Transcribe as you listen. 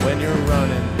when you're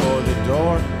running for the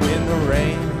door in the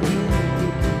rain.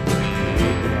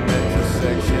 Read the meta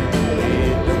section,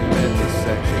 read the meta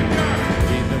section,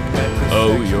 read the meta section.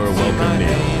 Oh, you're welcome,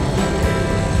 Neil.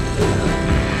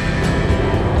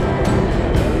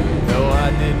 No, I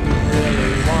didn't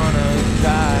really wanna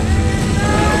die.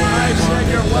 I said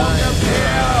you're welcome, Neil.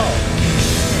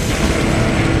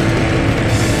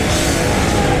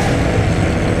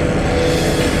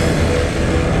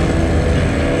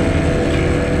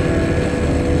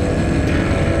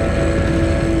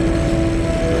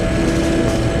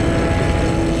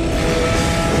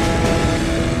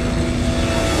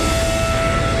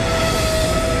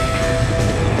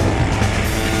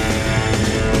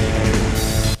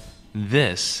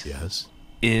 This Yes.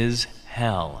 is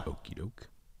hell. Okie doke.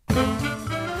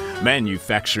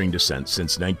 Manufacturing dissent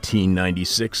since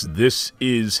 1996. This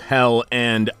is hell,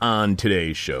 and on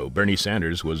today's show, Bernie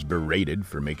Sanders was berated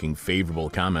for making favorable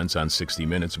comments on 60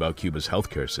 Minutes about Cuba's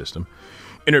healthcare system.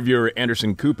 Interviewer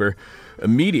Anderson Cooper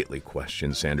immediately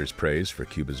questioned Sanders' praise for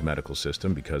Cuba's medical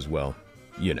system because, well,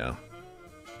 you know,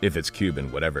 if it's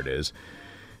Cuban, whatever it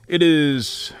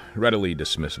is readily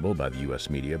dismissible by the U.S.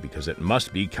 media because it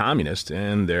must be communist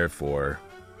and therefore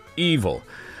evil.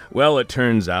 Well, it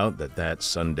turns out that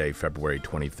Sunday, February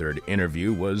 23rd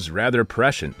interview was rather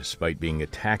prescient, despite being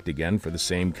attacked again for the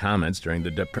same comments during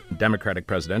the Democratic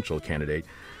presidential candidate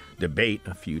debate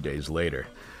a few days later.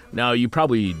 Now, you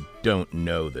probably don't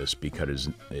know this because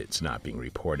it's not being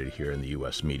reported here in the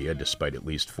U.S. media, despite at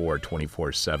least 4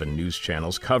 24/7 news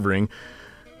channels covering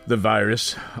the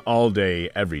virus all day,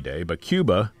 every day. But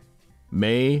Cuba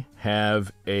may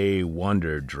have a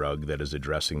wonder drug that is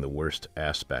addressing the worst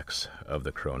aspects of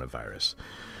the coronavirus.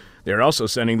 They're also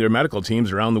sending their medical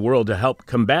teams around the world to help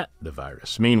combat the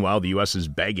virus. Meanwhile, the U.S. is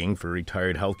begging for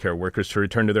retired healthcare workers to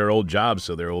return to their old jobs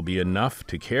so there will be enough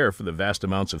to care for the vast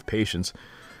amounts of patients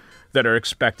that are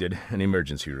expected in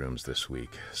emergency rooms this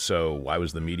week. So why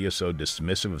was the media so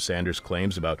dismissive of Sanders'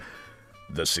 claims about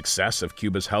the success of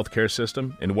Cuba's healthcare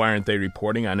system? And why aren't they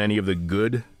reporting on any of the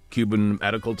good Cuban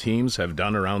medical teams have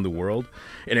done around the world?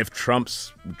 And if Trump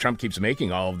keeps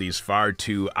making all of these far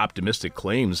too optimistic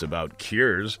claims about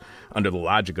cures under the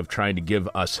logic of trying to give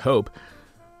us hope,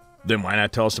 then why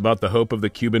not tell us about the hope of the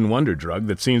Cuban wonder drug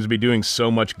that seems to be doing so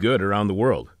much good around the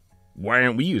world? Why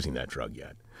aren't we using that drug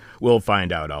yet? We'll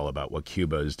find out all about what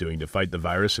Cuba is doing to fight the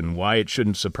virus and why it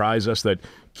shouldn't surprise us that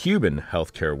Cuban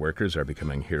healthcare workers are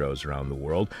becoming heroes around the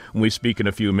world when we speak in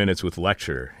a few minutes with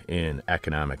lecturer in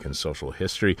economic and social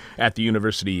history at the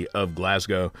University of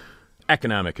Glasgow,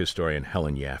 economic historian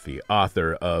Helen Yaffe,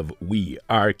 author of We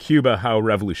Are Cuba, How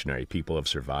Revolutionary People Have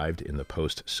Survived in the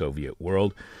Post-Soviet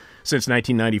World. Since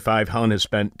 1995, Helen has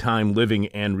spent time living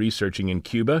and researching in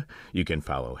Cuba. You can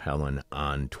follow Helen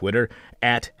on Twitter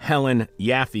at Helen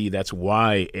Yaffe. That's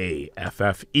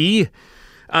Yaffe.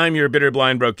 I'm your bitter,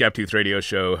 blind, broke, gap-toothed radio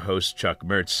show host, Chuck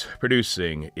Mertz.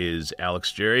 Producing is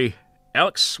Alex Jerry.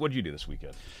 Alex, what did you do this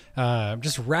weekend? I'm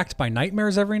just racked by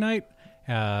nightmares every night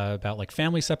about like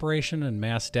family separation and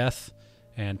mass death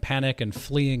and panic and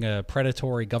fleeing a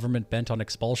predatory government bent on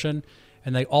expulsion.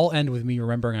 And they all end with me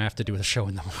remembering I have to do the show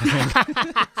in the morning.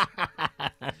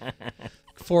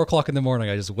 4 o'clock in the morning,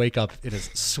 I just wake up. It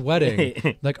is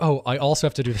sweating. Like, oh, I also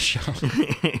have to do the show.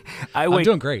 I'm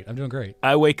doing great.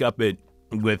 I wake up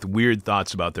with weird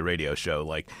thoughts about the radio show.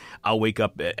 Like, I'll wake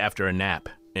up after a nap,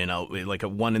 and I'll like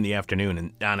at 1 p.m.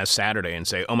 and on a Saturday and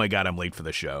say, "Oh my God, I'm late for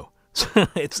the show."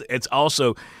 It's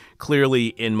also clearly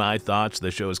in my thoughts.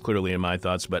 The show is clearly in my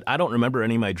thoughts, but I don't remember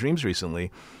any of my dreams recently.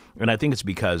 And I think it's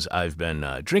because I've been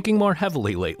drinking more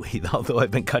heavily lately, although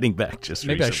I've been cutting back just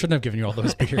Maybe recently. I shouldn't have given you all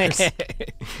those beers.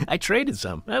 I traded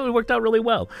some. It worked out really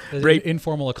well.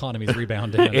 Informal economies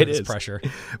rebounding under this pressure.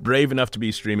 Brave enough to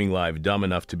be streaming live, dumb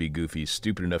enough to be goofy,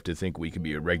 stupid enough to think we could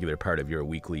be a regular part of your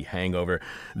weekly hangover.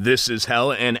 This is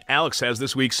hell, and Alex has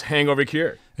this week's hangover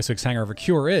cure. This week's hangover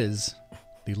cure is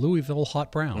the Louisville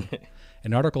Hot Brown.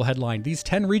 An article headlined, "These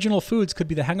 10 regional foods could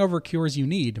be the hangover cures you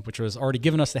need," which was already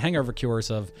given us the hangover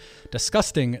cures of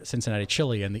disgusting Cincinnati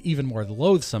chili and the even more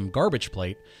loathsome garbage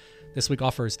plate. This week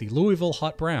offers the Louisville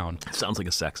Hot Brown. Sounds like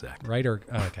a sex act. Writer,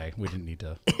 okay, we didn't need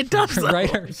to. It does,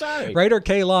 though. Sorry. Writer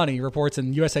Kay Lonnie reports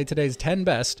in USA Today's 10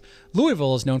 Best,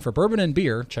 Louisville is known for bourbon and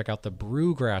beer. Check out the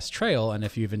Brewgrass Trail, and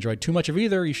if you've enjoyed too much of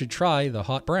either, you should try the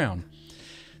Hot Brown.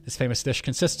 This famous dish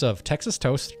consists of Texas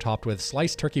toast topped with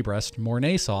sliced turkey breast,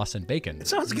 Mornay sauce, and bacon. It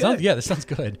sounds good. This sounds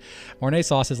good. Mornay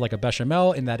sauce is like a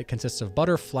bechamel in that it consists of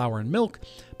butter, flour, and milk,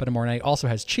 but a Mornay also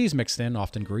has cheese mixed in,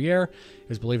 often Gruyere. It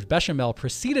was believed bechamel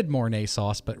preceded Mornay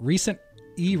sauce, but recent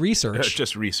e-research.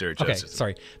 Just research. Okay,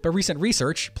 sorry. But recent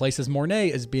research places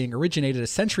Mornay as being originated a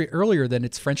century earlier than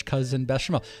its French cousin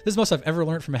bechamel. This is the most I've ever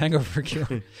learned from a hangover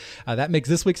cure. That makes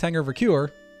this week's hangover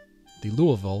cure the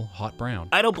Louisville Hot Brown.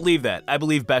 I don't believe that. I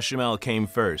believe bechamel came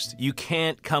first. You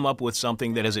can't come up with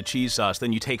something that has a cheese sauce,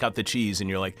 then you take out the cheese and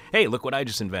you're like, hey, look what I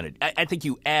just invented. I think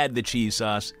you add the cheese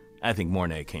sauce. I think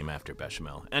Mornay came after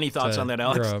bechamel. Any thoughts on that,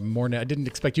 Alex? You're a Mornay. I didn't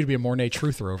expect you to be a Mornay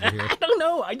truther over here. I don't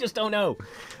know. I just don't know.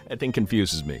 That thing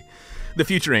confuses me. The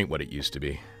future ain't what it used to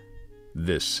be.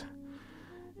 This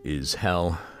is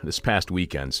hell. This past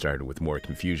weekend started with more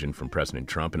confusion from President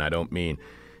Trump, and I don't mean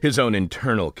his own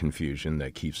internal confusion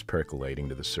that keeps percolating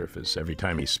to the surface every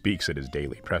time he speaks at his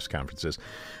daily press conferences,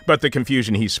 but the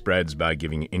confusion he spreads by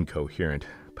giving incoherent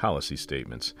policy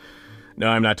statements. No,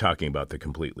 I'm not talking about the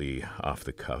completely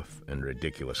off-the-cuff and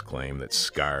ridiculous claim that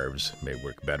scarves may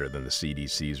work better than the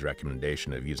CDC's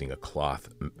recommendation of using a cloth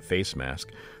face mask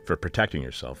for protecting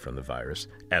yourself from the virus,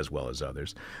 as well as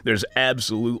others. There's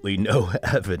absolutely no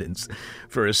evidence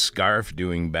for a scarf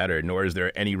doing better, nor is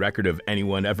there any record of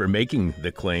anyone ever making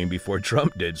the claim before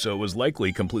Trump did, so it was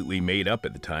likely completely made up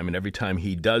at the time, and every time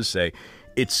he does say,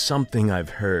 it's something I've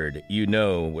heard, you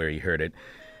know where he heard it.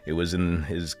 It was in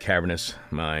his cavernous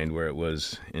mind where it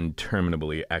was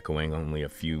interminably echoing only a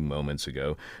few moments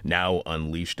ago, now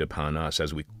unleashed upon us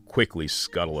as we quickly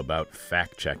scuttle about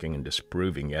fact-checking and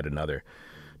disproving yet another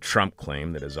Trump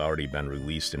claim that has already been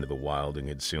released into the wild and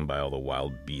consumed by all the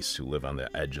wild beasts who live on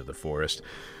the edge of the forest.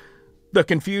 The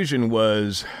confusion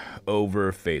was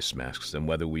over face masks and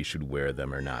whether we should wear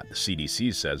them or not. The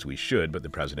CDC says we should, but the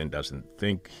president doesn't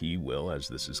think he will, as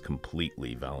this is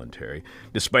completely voluntary,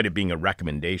 despite it being a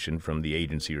recommendation from the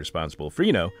agency responsible for,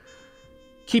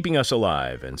 keeping us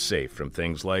alive and safe from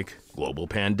things like global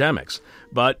pandemics.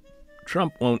 But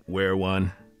Trump won't wear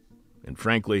one, and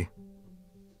frankly,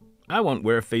 I won't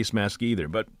wear a face mask either,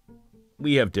 but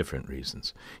we have different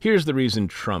reasons. Here's the reason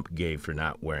Trump gave for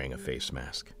not wearing a face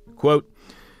mask. Quote,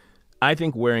 I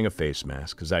think wearing a face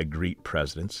mask as I greet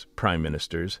presidents, prime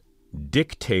ministers,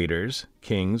 dictators,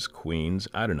 kings, queens,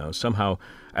 I don't know, somehow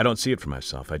I don't see it for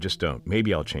myself. I just don't.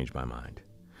 Maybe I'll change my mind.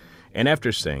 And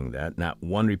after saying that, not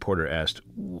one reporter asked,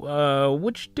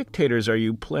 which dictators are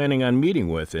you planning on meeting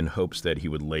with, in hopes that he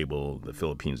would label the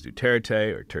Philippines'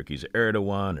 Duterte or Turkey's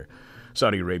Erdogan or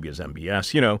Saudi Arabia's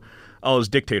MBS, all his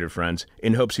dictator friends,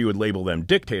 in hopes he would label them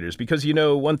dictators. Because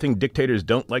one thing dictators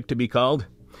don't like to be called?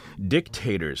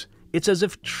 Dictators. It's as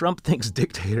if Trump thinks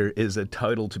dictator is a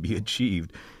title to be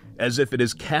achieved, as if it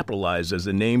is capitalized as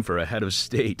a name for a head of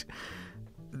state.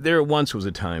 There once was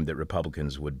a time that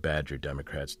Republicans would badger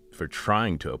Democrats for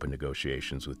trying to open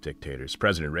negotiations with dictators.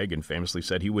 President Reagan famously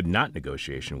said he would not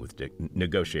negotiate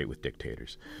with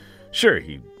dictators. Sure,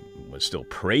 he was still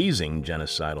praising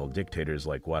genocidal dictators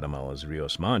like Guatemala's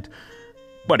Rios Montt,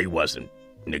 but he wasn't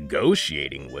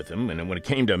negotiating with them. And when it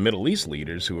came to Middle East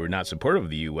leaders who were not supportive of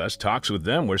the U.S., talks with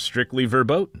them were strictly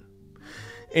verboten.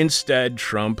 Instead,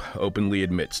 Trump openly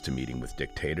admits to meeting with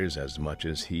dictators as much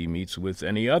as he meets with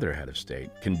any other head of state,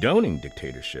 condoning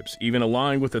dictatorships, even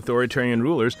allying with authoritarian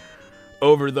rulers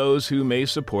over those who may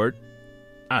support,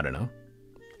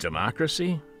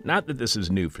 democracy? Not that this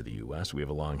is new for the U.S. We have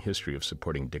a long history of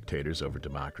supporting dictators over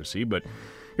democracy, but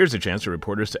here's a chance for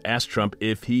reporters to ask Trump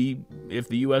if the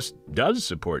U.S. does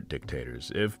support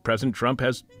dictators, if President Trump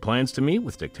has plans to meet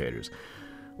with dictators,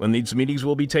 when these meetings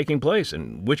will be taking place,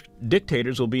 and which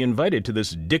dictators will be invited to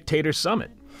this dictator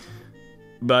summit.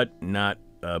 But not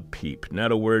a peep,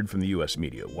 not a word from the U.S.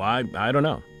 media. Why? I don't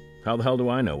know. How the hell do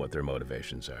I know what their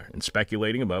motivations are? And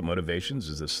speculating about motivations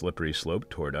is a slippery slope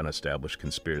toward unestablished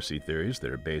conspiracy theories that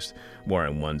are based more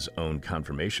on one's own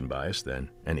confirmation bias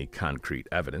than any concrete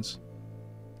evidence.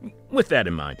 With that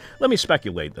in mind, let me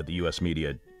speculate that the U.S.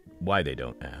 media, why they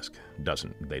don't ask,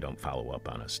 they don't follow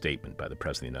up on a statement by the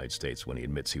President of the United States when he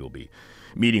admits he will be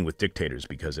meeting with dictators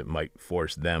because it might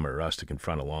force them or us to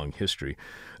confront a long history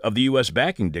of the U.S.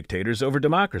 backing dictators over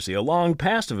democracy, a long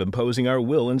past of imposing our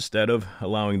will instead of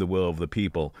allowing the will of the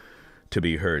people to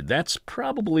be heard. That's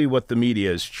probably what the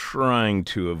media is trying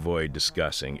to avoid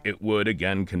discussing. It would,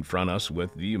 again, confront us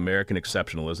with the American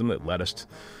exceptionalism that led us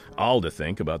all to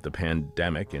think about the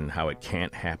pandemic and how it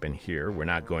can't happen here. We're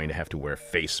not going to have to wear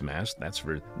face masks. That's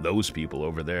for those people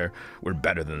over there. We're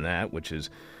better than that, which is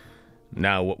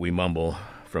now what we mumble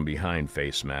from behind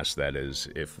face masks. That is,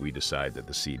 if we decide that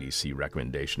the CDC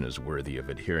recommendation is worthy of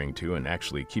adhering to and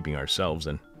actually keeping ourselves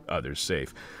and others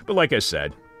safe. But like I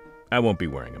said, I won't be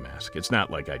wearing a mask. It's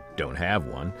not like I don't have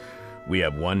one. We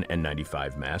have one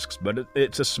N95 masks, but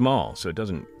it's a small, so it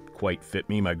doesn't quite fit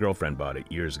me. My girlfriend bought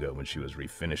it years ago when she was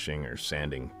refinishing or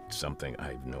sanding something. I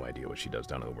have no idea what she does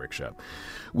down in the workshop.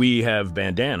 We have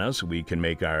bandanas. We can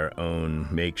make our own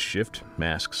makeshift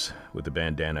masks with a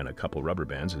bandana and a couple rubber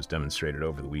bands, as demonstrated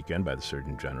over the weekend by the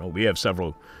Surgeon General. We have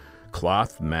several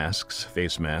cloth masks,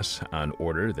 face masks, on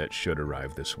order that should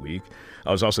arrive this week.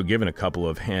 I was also given a couple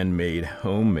of homemade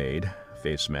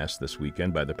face masks this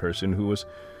weekend by the person who was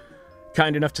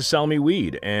kind enough to sell me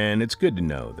weed, and it's good to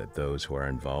know that those who are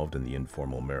involved in the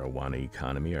informal marijuana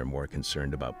economy are more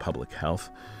concerned about public health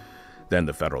than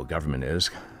the federal government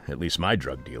is. At least my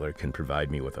drug dealer can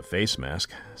provide me with a face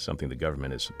mask, something the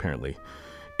government is apparently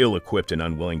ill-equipped and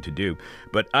unwilling to do.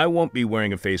 But I won't be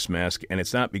wearing a face mask, and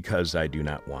it's not because I do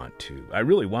not want to. I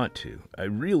really want to. I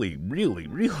really, really,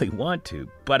 really want to,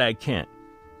 but I can't.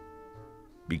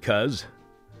 Because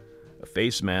a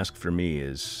face mask for me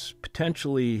is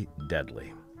potentially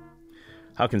deadly.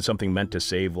 How can something meant to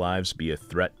save lives be a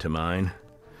threat to mine?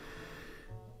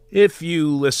 If you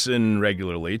listen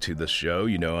regularly to this show,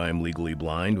 you know I'm legally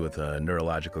blind with a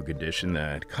neurological condition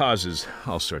that causes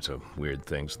all sorts of weird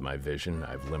things with my vision. I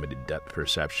have limited depth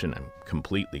perception. I'm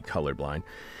completely colorblind.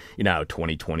 You know how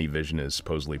 20/20 vision is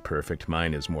supposedly perfect.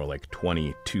 Mine is more like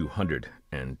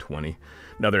 20/220.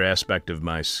 Another aspect of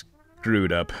my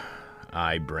screwed up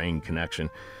eye-brain connection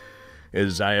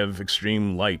is I have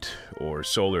extreme light or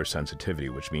solar sensitivity,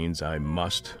 which means I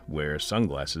must wear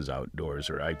sunglasses outdoors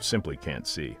or I simply can't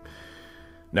see.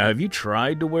 Now, have you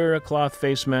tried to wear a cloth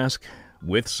face mask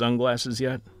with sunglasses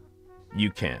yet?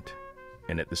 You can't.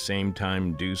 And at the same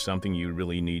time, do something you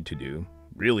really need to do,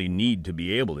 really need to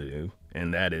be able to do,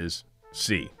 and that is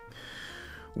see.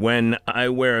 When I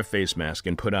wear a face mask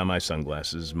and put on my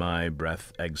sunglasses, my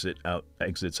breath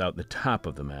exits out the top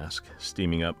of the mask,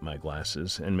 steaming up my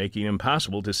glasses and making it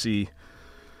impossible to see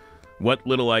what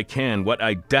little I can, what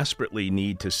I desperately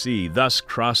need to see, thus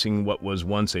crossing what was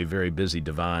once a very busy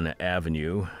Devon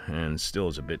Avenue, and still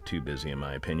is a bit too busy in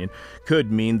my opinion,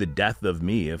 could mean the death of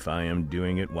me if I am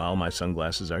doing it while my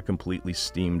sunglasses are completely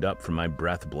steamed up from my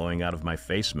breath blowing out of my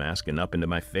face mask and up into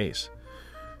my face.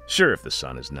 Sure, if the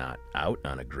sun is not out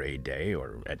on a gray day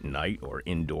or at night or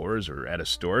indoors or at a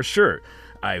store, sure,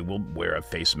 I will wear a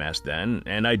face mask then,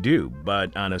 and I do.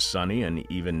 But on a sunny and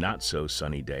even not so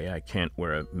sunny day, I can't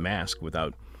wear a mask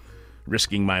without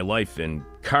risking my life in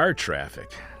car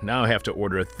traffic. Now I have to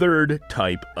order a third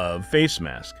type of face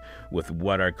mask with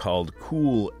what are called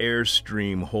cool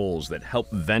airstream holes that help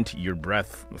vent your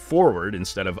breath forward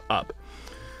instead of up.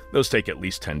 Those take at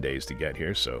least 10 days to get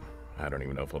here, so I don't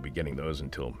even know if I'll be getting those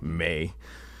until May.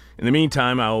 In the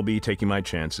meantime, I will be taking my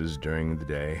chances during the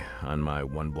day on my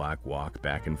one-block walk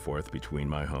back and forth between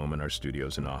my home and our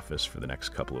studios and office for the next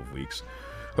couple of weeks,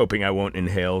 hoping I won't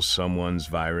inhale someone's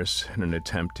virus in an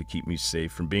attempt to keep me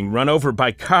safe from being run over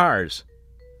by cars.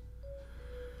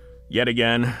 Yet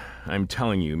again, I'm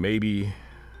telling you, maybe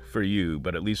for you,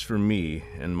 but at least for me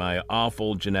and my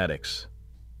awful genetics,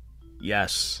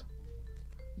 yes,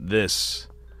 this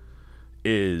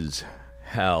is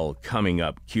hell coming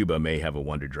up. Cuba may have a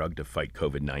wonder drug to fight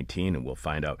COVID-19, and we'll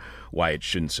find out why it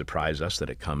shouldn't surprise us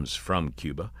that it comes from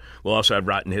Cuba. We'll also have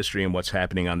rotten history and what's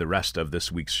happening on the rest of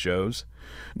this week's shows.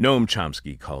 Noam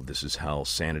Chomsky called This Is Hell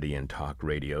sanity and talk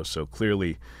radio, so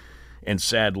clearly and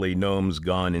sadly Noam's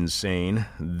gone insane.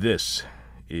 This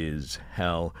is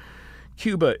hell.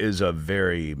 Cuba is a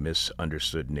very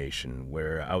misunderstood nation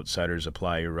where outsiders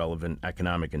apply irrelevant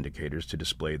economic indicators to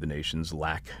display the nation's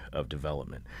lack of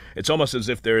development. It's almost as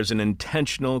if there is an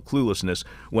intentional cluelessness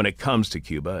when it comes to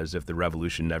Cuba, as if the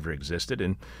revolution never existed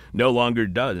and no longer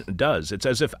does. It's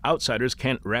as if outsiders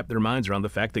can't wrap their minds around the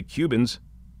fact that Cubans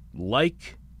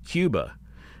like Cuba.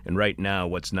 And right now,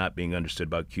 what's not being understood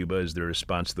about Cuba is the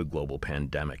response to the global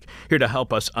pandemic. Here to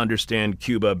help us understand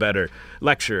Cuba better,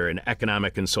 lecturer in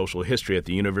economic and social history at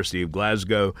the University of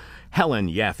Glasgow, Helen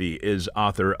Yaffe is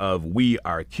author of We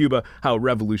Are Cuba, How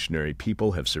Revolutionary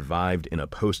People Have Survived in a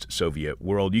Post-Soviet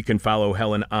World. You can follow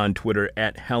Helen on Twitter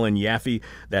at Helen Yaffe.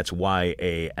 That's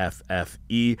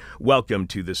Yaffe. Welcome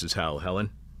to This Is Hell, Helen.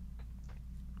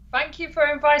 Thank you for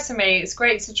inviting me. It's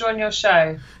great to join your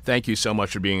show. Thank you so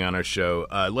much for being on our show.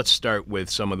 Let's start with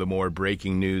some of the more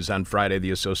breaking news. On Friday,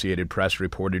 the Associated Press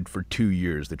reported for 2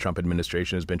 years the Trump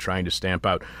administration has been trying to stamp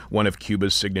out one of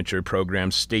Cuba's signature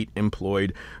programs,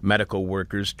 state-employed medical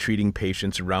workers treating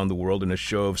patients around the world in a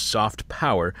show of soft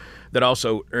power that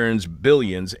also earns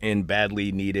billions in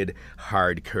badly needed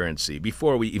hard currency.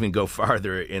 Before we even go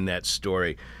farther in that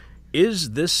story,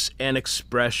 is this an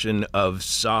expression of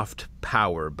soft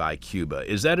power by Cuba?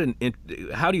 Is that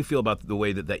how do you feel about the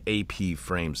way that the AP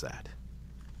frames that?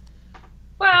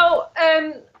 Well,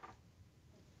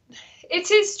 It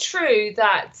is true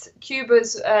that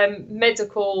Cuba's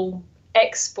medical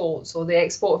exports, or the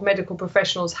export of medical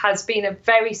professionals, has been a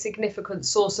very significant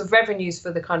source of revenues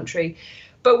for the country.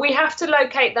 But we have to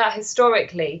locate that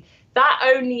historically. That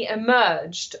only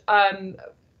emerged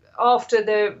after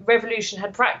the revolution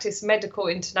had practiced medical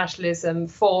internationalism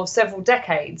for several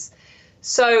decades.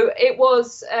 So it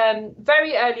was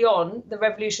very early on, the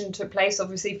revolution took place,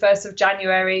 obviously 1st of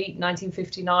January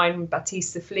 1959, when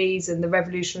Batista flees and the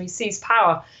revolutionary seize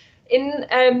power.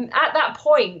 At that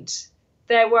point,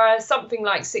 there were something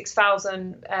like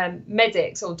 6,000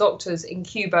 medics or doctors in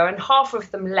Cuba, and half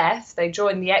of them left. They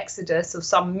joined the exodus of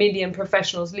some million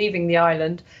professionals leaving the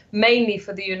island, mainly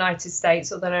for the United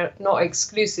States, although not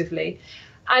exclusively.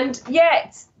 And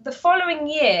yet, the following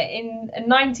year, in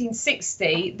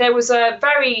 1960, there was a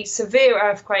very severe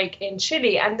earthquake in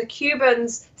Chile, and the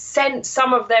Cubans sent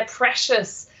some of their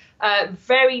precious,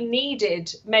 very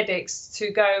needed medics to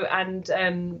go and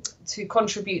to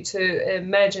contribute to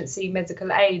emergency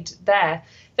medical aid there.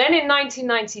 Then in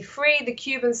 1993, the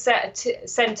Cubans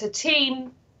sent a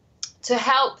team to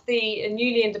help the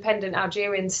newly independent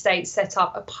Algerian state set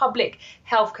up a public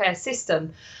healthcare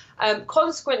system.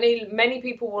 Consequently, many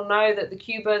people will know that the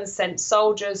Cubans sent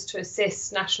soldiers to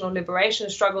assist national liberation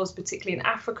struggles, particularly in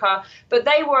Africa, but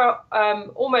they were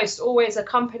almost always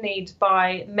accompanied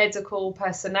by medical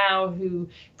personnel who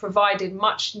provided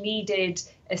much needed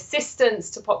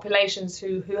assistance to populations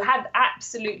who had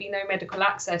absolutely no medical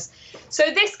access.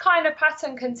 So this kind of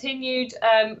pattern continued.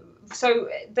 So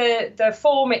the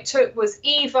form it took was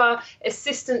either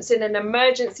assistance in an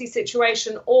emergency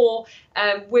situation or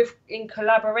in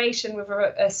collaboration with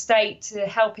a state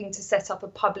helping to set up a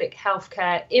public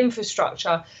healthcare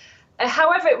infrastructure.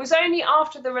 However, it was only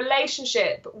after the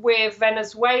relationship with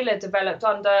Venezuela developed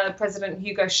under President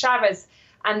Hugo Chavez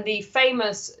and the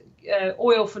famous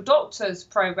Oil for Doctors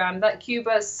program that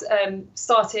Cuba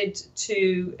started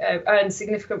to earn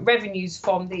significant revenues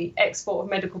from the export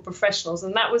of medical professionals.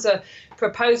 And that was a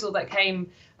proposal that came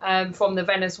from the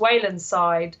Venezuelan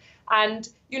side. And,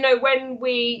 you know, when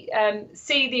we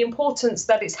see the importance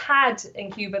that it's had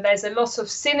in Cuba, there's a lot of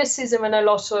cynicism and a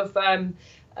lot of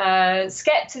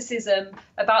skepticism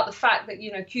about the fact that,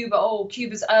 you know,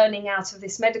 Cuba's earning out of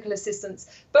this medical assistance.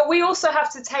 But we also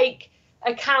have to take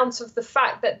account of the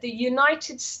fact that the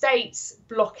United States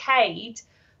blockade,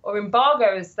 or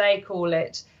embargo as they call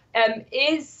it,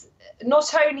 is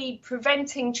not only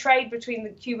preventing trade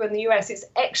between Cuba and the US, it's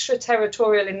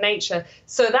extraterritorial in nature.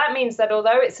 So that means that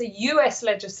although it's a US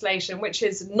legislation which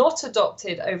is not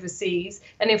adopted overseas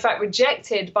and in fact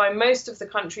rejected by most of the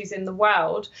countries in the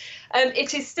world,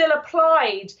 it is still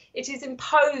applied, it is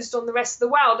imposed on the rest of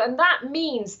the world. And that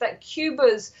means that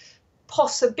Cuba's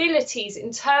possibilities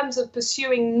in terms of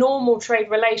pursuing normal trade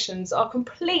relations are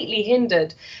completely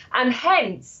hindered, and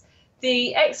hence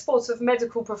the exports of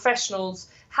medical professionals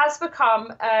has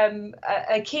become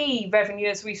a key revenue,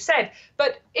 as we've said.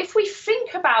 But if we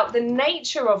think about the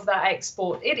nature of that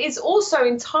export, it is also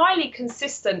entirely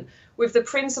consistent with the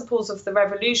principles of the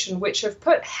revolution, which have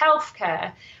put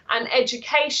healthcare and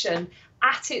education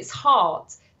at its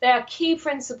heart. They are key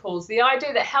principles. The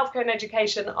idea that healthcare and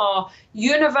education are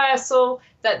universal,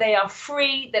 that they are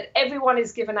free, that everyone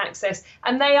is given access,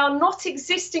 and they are not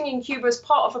existing in Cuba as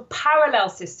part of a parallel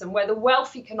system where the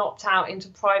wealthy can opt out into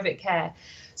private care.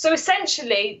 So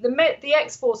essentially, the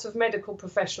export of medical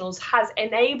professionals has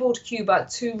enabled Cuba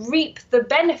to reap the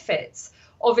benefits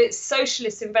of its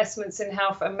socialist investments in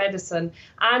health and medicine,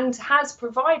 and has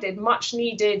provided much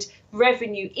needed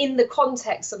revenue in the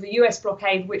context of a US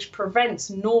blockade which prevents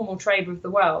normal trade with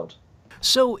the world.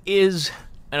 So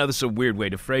I know this is a weird way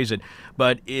to phrase it,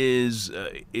 but is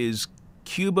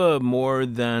Cuba more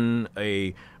than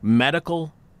a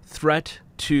medical threat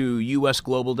to U.S.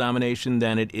 global domination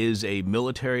than it is a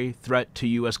military threat to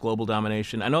U.S. global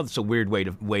domination? I know that's a weird way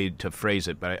to phrase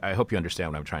it, but I hope you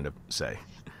understand what I'm trying to say.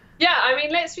 Yeah, I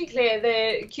mean, let's be clear.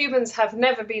 The Cubans have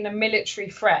never been a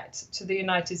military threat to the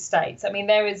United States. I mean,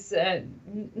 there is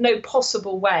no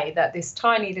possible way that this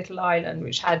tiny little island,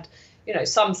 which had, you know,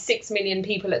 some 6 million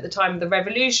people at the time of the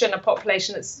revolution, a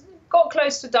population that's got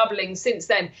close to doubling since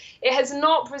then, it has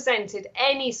not presented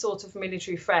any sort of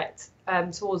military threat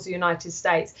towards the United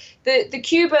States. The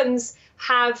Cubans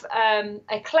have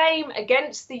a claim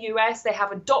against the US. They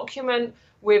have a document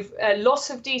with a lot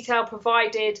of detail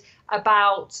provided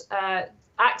about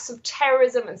acts of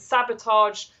terrorism and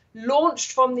sabotage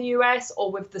launched from the US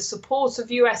or with the support of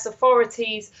US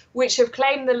authorities, which have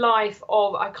claimed the life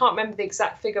of, I can't remember the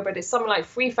exact figure, but it's something like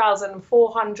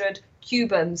 3,400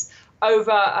 Cubans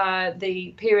over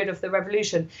the period of the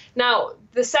revolution. Now,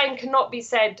 the same cannot be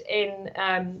said in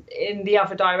the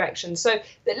other direction. So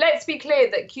let's be clear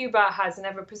that Cuba has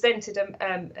never presented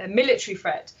a military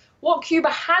threat. What Cuba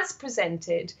has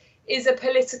presented is a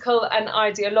political and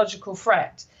ideological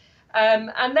threat.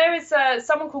 And there is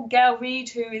someone called Gail Reed,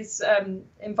 who is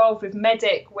involved with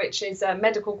MEDIC, which is a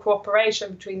medical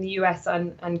cooperation between the US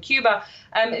and Cuba.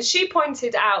 She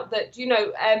pointed out that,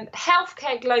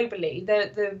 healthcare globally,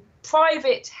 the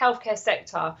private healthcare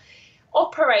sector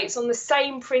operates on the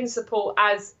same principle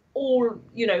as all,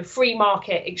 free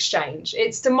market exchange.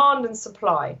 It's demand and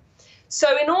supply.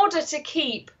 So in order to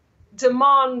keep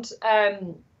demand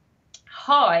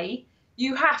high,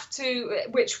 you have to,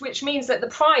 which means that the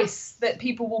price that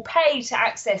people will pay to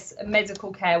access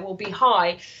medical care will be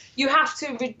high. You have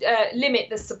to limit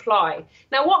the supply.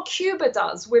 Now, what Cuba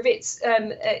does with its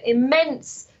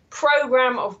immense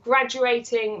program of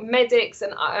graduating medics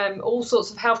and all sorts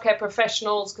of healthcare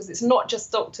professionals, because it's not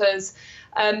just doctors,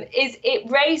 is it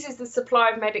raises the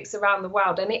supply of medics around the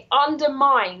world, and it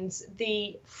undermines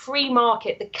the free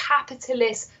market, the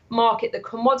capitalist market, the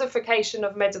commodification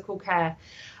of medical care.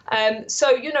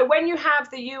 So, when you have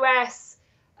the US,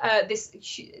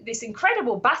 this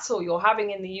incredible battle you're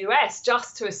having in the US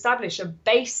just to establish a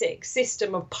basic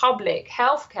system of public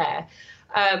healthcare,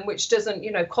 which doesn't,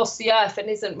 cost the earth and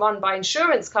isn't run by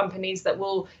insurance companies that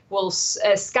will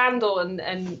scandal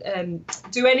and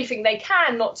do anything they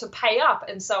can not to pay up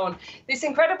and so on. This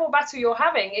incredible battle you're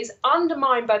having is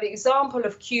undermined by the example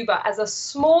of Cuba as a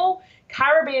small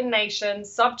Caribbean nation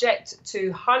subject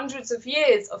to hundreds of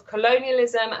years of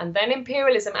colonialism and then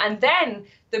imperialism and then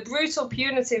the brutal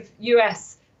punitive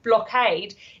US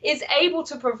blockade, is able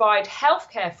to provide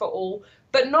healthcare for all.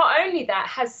 But not only that,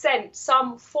 has sent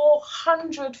some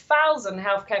 400,000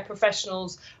 healthcare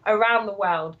professionals around the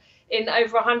world in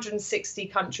over 160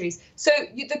 countries. So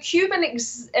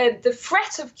the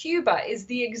threat of Cuba is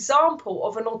the example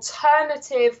of an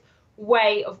alternative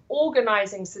way of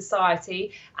organizing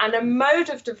society and a mode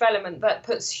of development that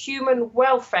puts human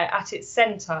welfare at its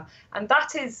center. And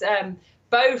that is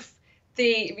both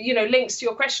the links to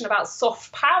your question about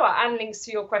soft power and links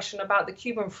to your question about the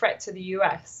Cuban threat to the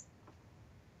US.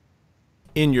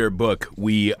 In your book,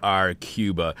 We Are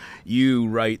Cuba, you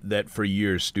write that for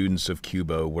years students of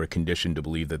Cuba were conditioned to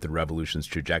believe that the revolution's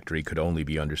trajectory could only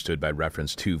be understood by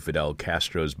reference to Fidel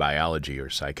Castro's biology or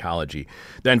psychology.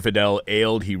 Then Fidel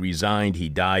ailed, he resigned, he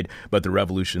died, but the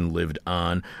revolution lived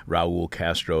on. Raul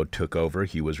Castro took over.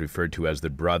 He was referred to as the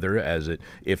brother,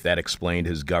 if that explained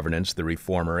his governance, the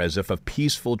reformer, as if a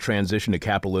peaceful transition to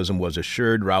capitalism was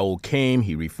assured. Raul came,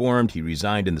 he reformed, he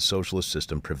resigned, and the socialist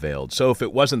system prevailed. So if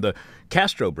it wasn't the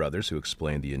Castro brothers who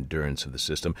explained the endurance of the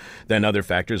system, then other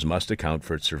factors must account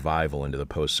for its survival into the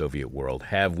post-Soviet world.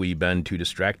 Have we been too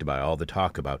distracted by all the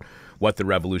talk about what the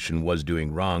revolution was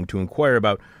doing wrong to inquire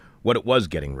about what it was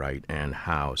getting right and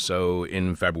how? So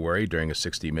in February, during a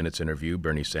 60 Minutes interview,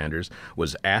 Bernie Sanders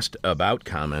was asked about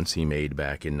comments he made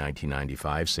back in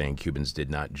 1995 saying Cubans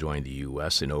did not join the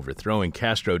U.S. in overthrowing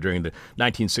Castro during the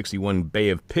 1961 Bay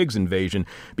of Pigs invasion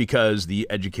because they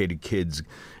educated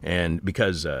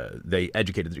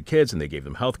their kids and they gave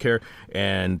them health care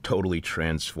and totally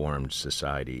transformed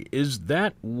society. Is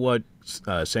that what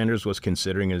Sanders was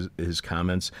considering his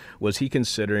comments? Was he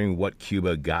considering what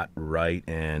Cuba got right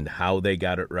and how they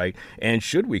got it right? And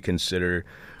should we consider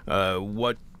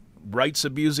what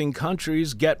rights-abusing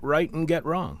countries get right and get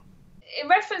wrong? In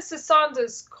reference to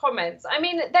Sanders' comments, I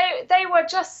mean, they were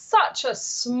just such a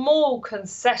small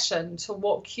concession to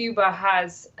what Cuba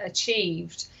has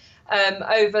achieved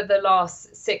over the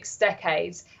last 6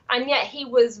 decades. And yet he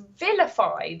was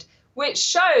vilified, which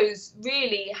shows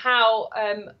really how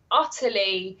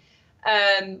utterly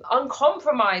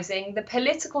uncompromising the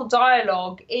political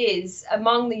dialogue is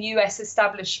among the US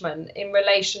establishment in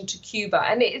relation to Cuba.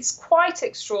 And it's quite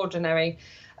extraordinary.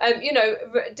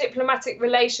 Diplomatic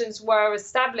relations were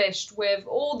established with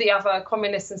all the other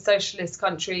communist and socialist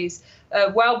countries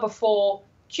well before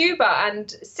Cuba. And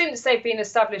since they've been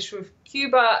established with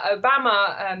Cuba,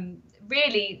 Obama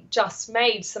really just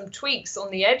made some tweaks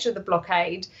on the edge of the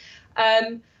blockade.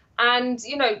 And,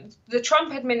 the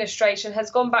Trump administration has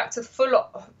gone back to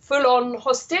full-on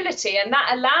hostility, and that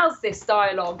allows this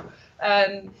dialogue.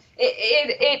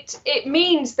 It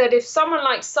means that if someone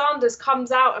like Sanders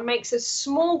comes out and makes a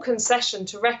small concession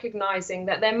to recognizing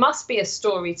that there must be a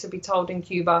story to be told in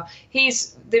Cuba,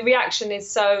 the reaction is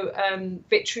so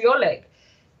vitriolic.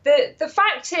 The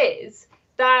fact is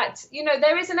that,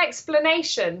 there is an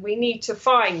explanation we need to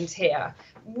find here.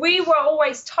 We were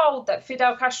always told that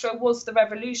Fidel Castro was the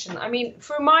revolution. I mean,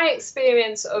 through my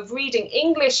experience of reading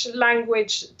English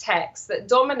language texts that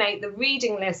dominate the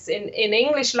reading lists in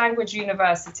English language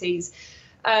universities,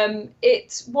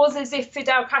 it was as if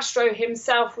Fidel Castro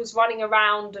himself was running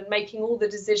around and making all the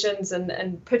decisions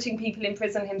and putting people in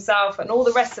prison himself and all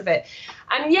the rest of it.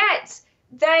 And yet,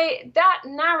 that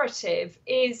narrative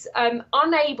is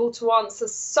unable to answer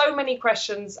so many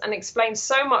questions and explain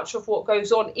so much of what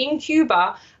goes on in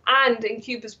Cuba and in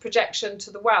Cuba's projection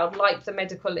to the world, like the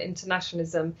medical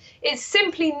internationalism. It's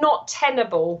simply not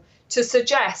tenable to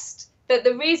suggest that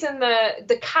the reason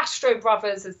the Castro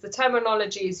brothers, as the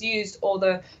terminology is used, or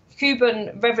the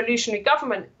Cuban revolutionary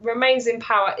government remains in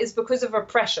power is because of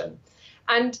oppression.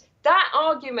 And that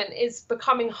argument is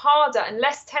becoming harder and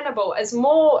less tenable as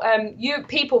more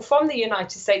people from the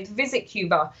United States visit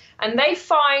Cuba, and they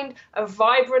find a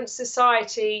vibrant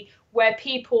society where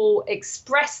people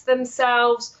express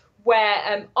themselves,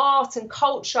 where art and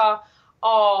culture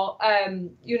are,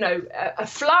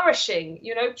 flourishing.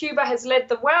 Cuba has led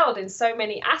the world in so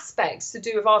many aspects to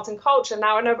do with art and culture.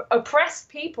 Now, in oppressed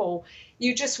people,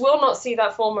 you just will not see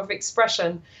that form of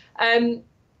expression.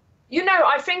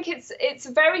 I think it's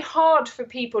very hard for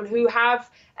people who have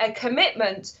a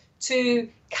commitment to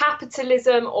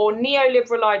capitalism or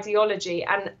neoliberal ideology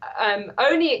and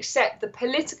only accept the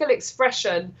political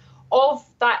expression of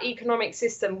that economic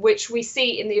system, which we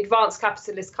see in the advanced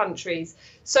capitalist countries.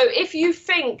 So if you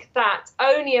think that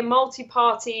only a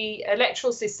multi-party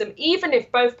electoral system, even if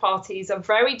both parties are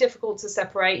very difficult to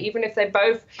separate, even if they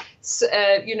both,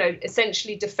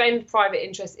 essentially defend private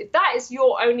interests, if that is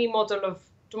your only model of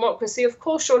democracy, of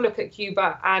course you'll look at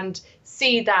Cuba and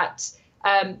see that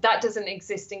that doesn't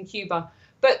exist in Cuba.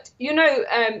 But,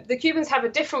 the Cubans have a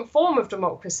different form of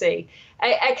democracy.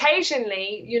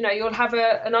 Occasionally, you'll have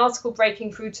an article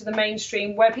breaking through to the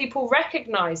mainstream where people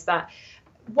recognize that.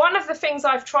 One of the things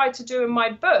I've tried to do in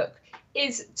my book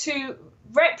is to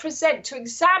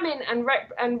examine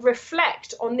and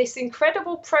reflect on this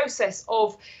incredible process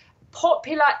of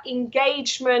popular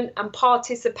engagement and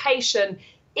participation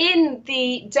in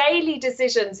the daily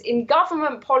decisions, in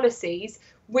government policies,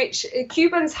 which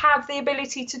Cubans have the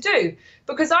ability to do.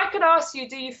 Because I could ask you,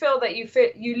 do you feel that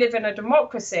you live in a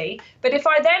democracy? But if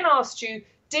I then asked you,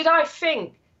 did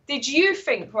you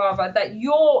think that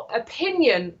your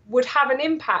opinion would have an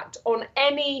impact on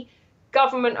any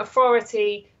government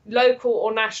authority, local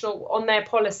or national, on their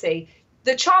policy?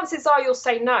 The chances are you'll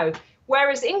say no.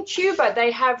 Whereas in Cuba,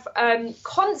 they have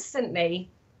constantly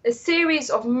a series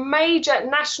of major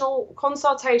national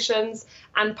consultations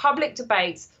and public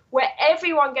debates where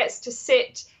everyone gets to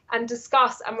sit and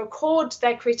discuss and record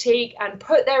their critique and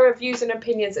put their reviews and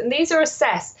opinions. And these are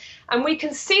assessed. And we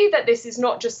can see that this is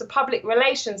not just a public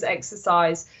relations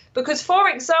exercise, because, for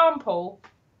example,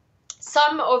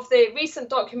 some of the recent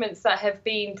documents that have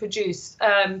been produced,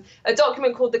 a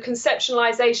document called The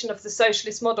Conceptualization of the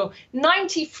Socialist Model,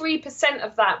 93%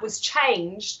 of that was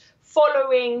changed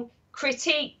following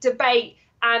critique, debate,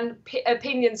 and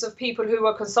opinions of people who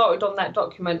were consulted on that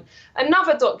document.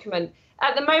 Another document,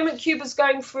 at the moment, Cuba's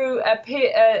going through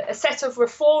a set of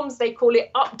reforms. They call it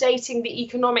updating the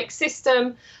economic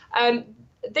system.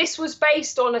 This was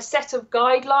based on a set of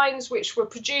guidelines which were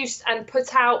produced and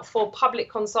put out for public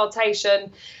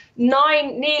consultation.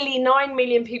 Nearly 9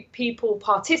 million people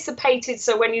participated.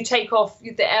 So when you take off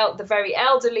the very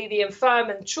elderly, the infirm,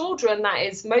 and children, that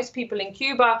is, most people in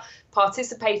Cuba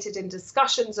participated in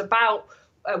discussions about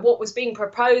what was being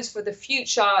proposed for the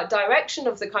future direction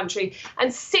of the country.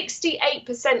 And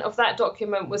 68% of that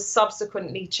document was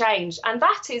subsequently changed. And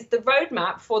that is the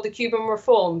roadmap for the Cuban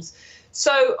reforms.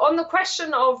 So on the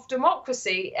question of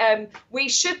democracy, we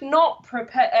should not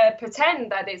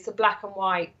pretend that it's a black and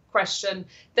white question.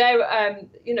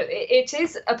 It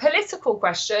is a political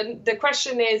question. The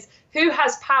question is who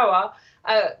has power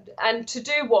and to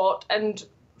do what and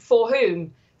for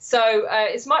whom. So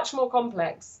it's much more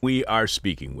complex. We are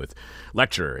speaking with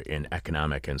lecturer in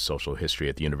economic and social history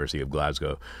at the University of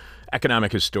Glasgow,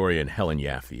 economic historian Helen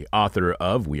Yaffe, author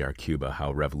of We Are Cuba,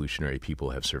 How Revolutionary People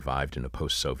Have Survived in a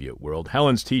Post-Soviet World.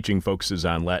 Helen's teaching focuses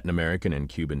on Latin American and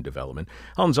Cuban development.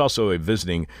 Helen's also a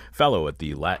visiting fellow at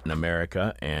the Latin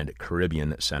America and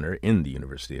Caribbean Center in the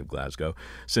University of Glasgow.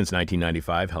 Since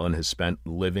 1995, Helen has spent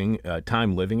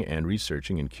time living and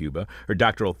researching in Cuba. Her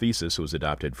doctoral thesis was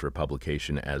adopted for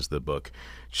publication as the book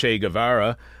Che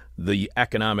Guevara, The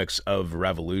Economics of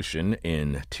Revolution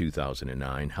in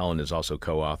 2009. Helen is also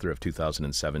co-author of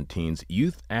 2017's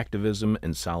Youth Activism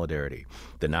and Solidarity,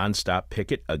 The Nonstop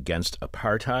Picket Against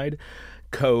Apartheid,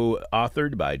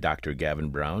 co-authored by Dr. Gavin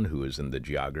Brown, who is in the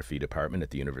geography department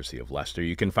at the University of Leicester.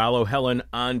 You can follow Helen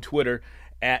on Twitter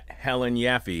at Helen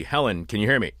Yaffe. Helen, can you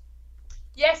hear me?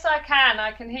 Yes, I can.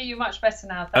 I can hear you much better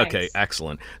now. Thanks. Okay,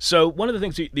 excellent. So one of the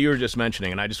things that you were just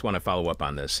mentioning, and I just want to follow up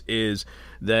on this, is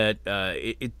that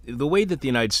the way that the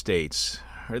United States,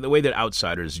 or the way that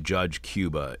outsiders judge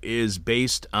Cuba, is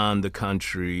based on the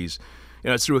country's,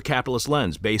 it's through a capitalist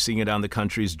lens, basing it on the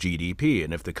country's GDP.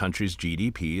 And if the country's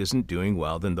GDP isn't doing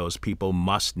well, then those people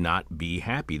must not be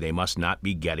happy. They must not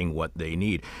be getting what they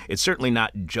need. It's certainly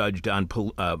not judged on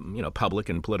public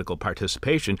and political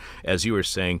participation, as you were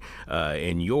saying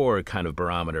in your kind of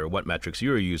barometer, what metrics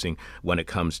you were using when it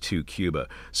comes to Cuba.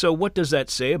 So what does that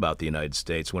say about the United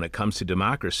States when it comes to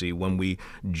democracy, when we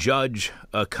judge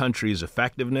a country's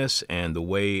effectiveness and the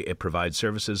way it provides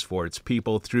services for its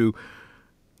people through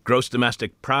gross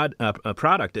domestic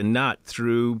product and not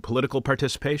through political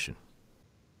participation?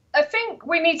 I think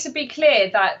we need to be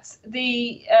clear that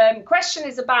the question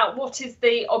is about what is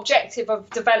the objective of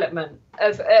development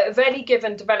of any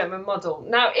given development model.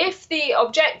 Now, if the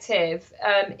objective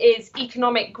is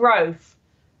economic growth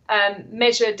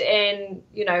measured in,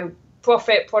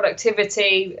 profit,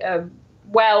 productivity,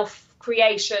 wealth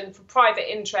creation for private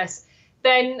interests,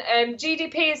 then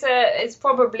GDP is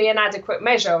probably an adequate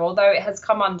measure, although it has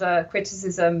come under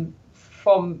criticism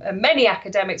from many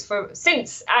academics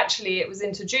since actually it was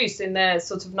introduced in the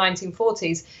sort of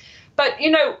 1940s. But,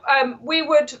 we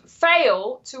would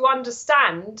fail to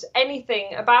understand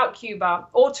anything about Cuba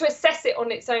or to assess it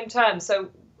on its own terms. So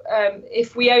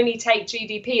if we only take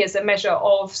GDP as a measure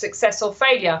of success or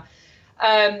failure,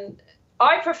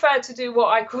 I prefer to do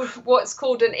what's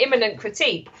called an imminent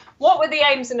critique. What were the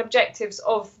aims and objectives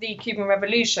of the Cuban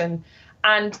Revolution,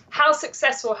 and how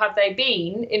successful have they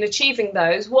been in achieving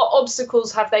those? What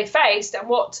obstacles have they faced, and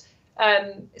what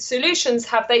solutions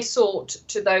have they sought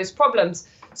to those problems?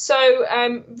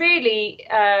 So really,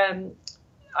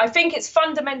 I think it's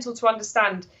fundamental to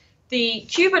understand the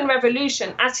Cuban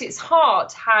Revolution at its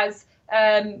heart has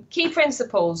key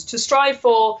principles to strive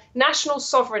for national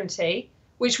sovereignty,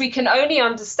 which we can only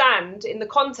understand in the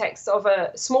context of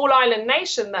a small island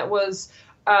nation that was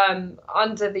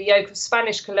under the yoke of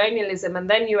Spanish colonialism and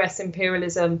then US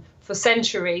imperialism for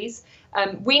centuries.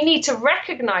 We need to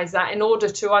recognize that in order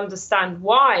to understand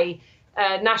why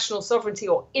national sovereignty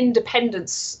or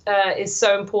independence is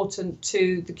so important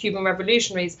to the Cuban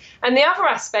revolutionaries. And the other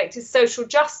aspect is social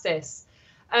justice.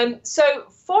 So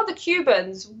for the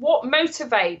Cubans, what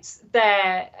motivates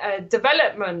their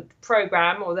development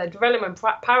program or their development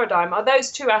paradigm are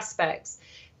those two aspects.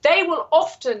 They will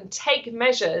often take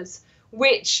measures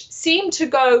which seem to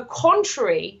go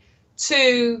contrary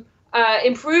to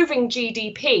improving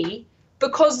GDP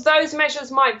because those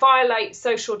measures might violate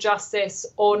social justice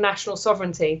or national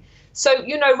sovereignty. So,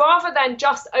 rather than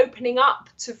just opening up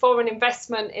to foreign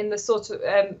investment in the sort of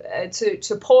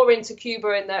to pour into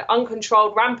Cuba in the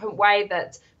uncontrolled, rampant way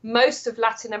that most of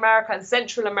Latin America and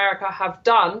Central America have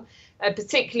done,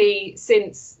 particularly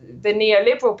since the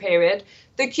neoliberal period,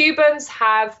 the Cubans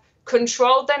have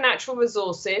controlled their natural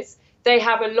resources. They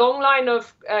have a long line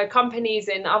of companies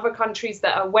in other countries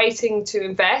that are waiting to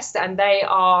invest, and they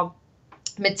are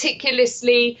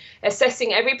meticulously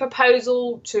assessing every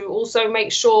proposal to also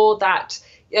make sure that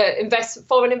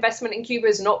foreign investment in Cuba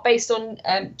is not based on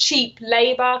cheap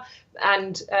labor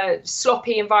and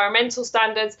sloppy environmental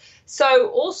standards. So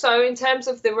also in terms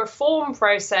of the reform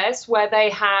process, where they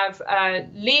have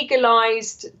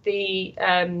legalized the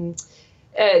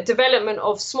development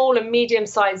of small and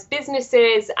medium-sized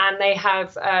businesses, and they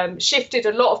have shifted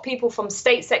a lot of people from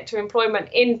state sector employment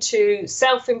into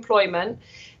self-employment.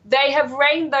 They have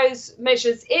reined those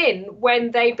measures in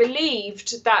when they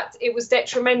believed that it was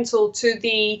detrimental to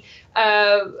the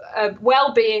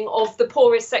well-being of the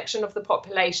poorest section of the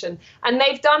population. And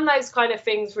they've done those kind of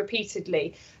things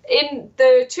repeatedly. In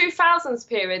the 2000s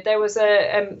period, there was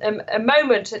a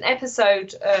moment, an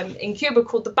episode in Cuba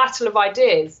called the Battle of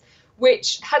Ideas,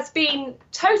 which has been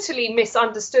totally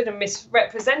misunderstood and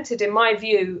misrepresented, in my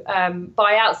view,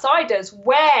 by outsiders,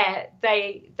 where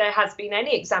there has been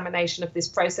any examination of this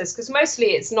process, because mostly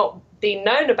it's not been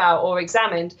known about or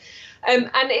examined. And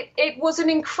it was an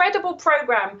incredible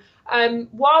program.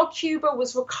 While Cuba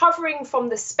was recovering from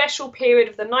the special period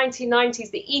of the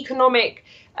 1990s, the economic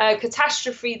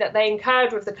catastrophe that they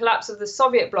incurred with the collapse of the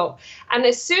Soviet bloc, and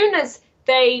as soon as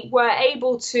they were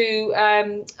able to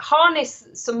harness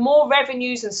some more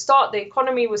revenues and the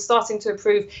economy was starting to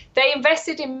improve, they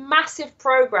invested in massive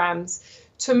programs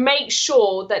to make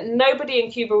sure that nobody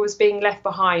in Cuba was being left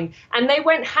behind. And they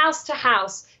went house to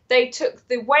house. They took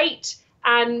the weight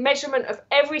and measurement of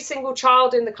every single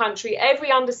child in the country,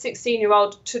 every under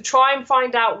 16-year-old, to try and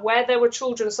find out where there were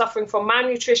children suffering from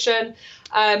malnutrition,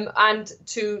 and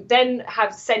to then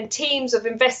send teams of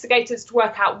investigators to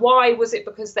work out why. Was it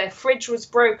because their fridge was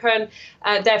broken,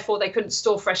 therefore they couldn't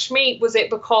store fresh meat? Was it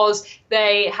because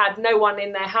they had no one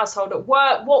in their household at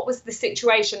work? What was the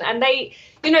situation? And they,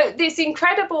 these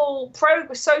incredible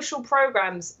social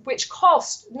programs, which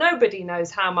cost nobody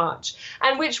knows how much,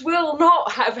 and which will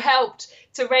not have helped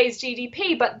to raise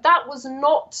GDP, but that was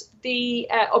not the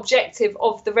objective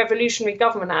of the revolutionary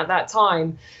government at that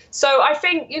time. So I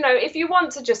think, if you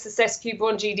want to just assess Cuba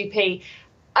on GDP,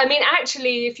 I mean,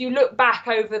 actually, if you look back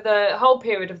over the whole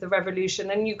period of the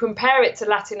revolution and you compare it to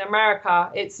Latin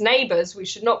America, its neighbors, we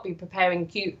should not be comparing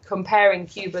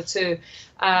Cuba to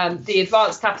the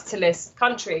advanced capitalist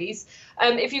countries.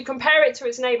 If you compare it to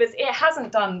its neighbors, it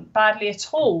hasn't done badly at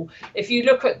all. If you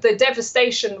look at the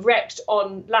devastation wreaked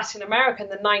on Latin America in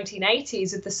the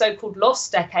 1980s of the so-called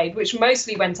lost decade, which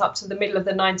mostly went up to the middle of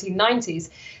the 1990s,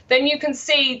 then you can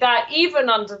see that even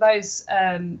under those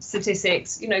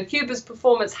statistics, Cuba's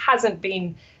performance hasn't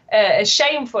been as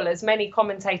shameful as many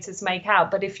commentators make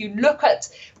out. But if you look at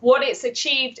what it's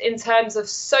achieved in terms of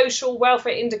social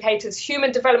welfare indicators,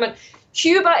 human development,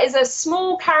 Cuba is a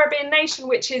small Caribbean nation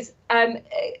which is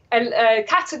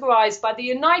categorized by the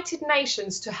United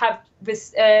Nations to have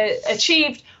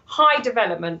achieved high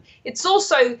development. It's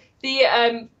also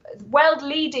the world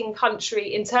leading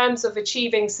country in terms of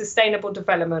achieving sustainable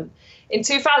development. In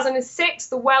 2006,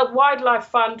 the World Wildlife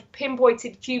Fund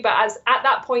pinpointed Cuba as, at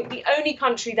that point, the only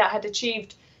country that had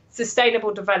achieved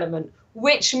sustainable development,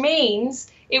 which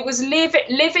means it was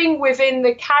living within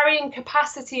the carrying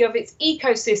capacity of its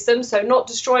ecosystem, so not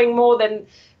destroying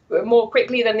more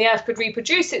quickly than the Earth could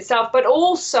reproduce itself, but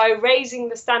also raising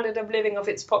the standard of living of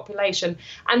its population.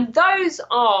 And those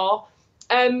are,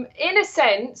 in a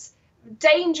sense,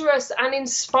 dangerous and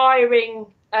inspiring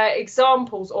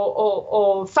examples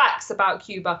or facts about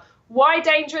Cuba. Why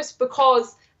dangerous?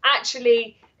 Because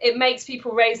actually it makes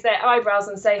people raise their eyebrows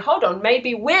and say, hold on,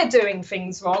 maybe we're doing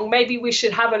things wrong. Maybe we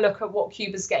should have a look at what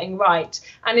Cuba's getting right.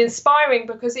 And inspiring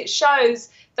because it shows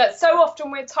that so often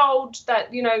we're told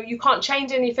that, you can't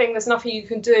change anything, there's nothing you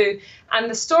can do. And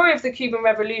the story of the Cuban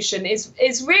Revolution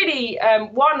is really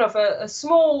one of a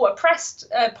small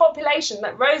oppressed population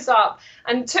that rose up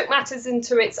and took matters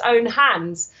into its own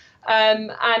hands. And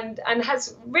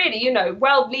has really,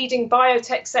 world-leading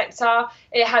biotech sector.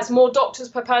 It has more doctors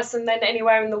per person than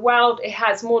anywhere in the world. It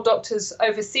has more doctors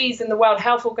overseas than the World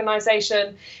Health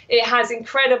Organization. It has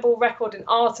incredible record in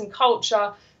art and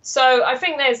culture. So I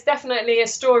think there's definitely a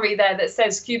story there that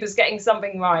says Cuba's getting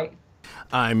something right.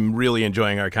 I'm really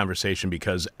enjoying our conversation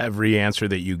because every answer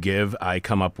that you give, I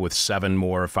come up with 7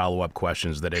 more follow-up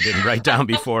questions that I didn't write down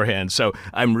beforehand. So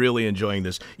I'm really enjoying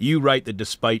this. You write that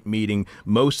despite meeting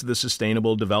most of the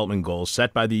sustainable development goals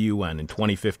set by the UN in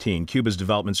 2015, Cuba's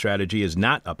development strategy is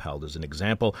not upheld as an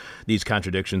example. These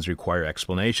contradictions require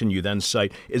explanation. You then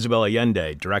cite Isabel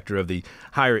Allende, director of the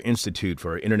Higher Institute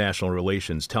for International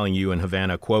Relations, telling you in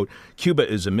Havana, quote, "Cuba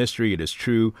is a mystery, it is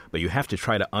true, but you have to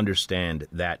try to understand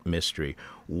that mystery."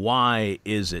 Why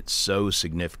is it so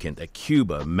significant that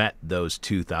Cuba met those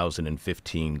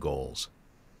 2015 goals?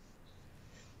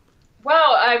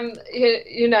 Well,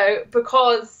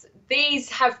 because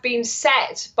these have been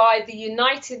set by the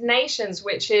United Nations,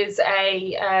 which is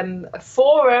a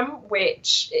forum,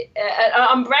 which an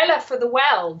umbrella for the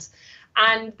world.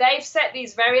 And they've set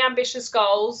these very ambitious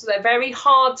goals. They're very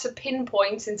hard to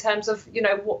pinpoint in terms of,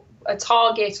 what a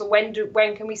target or when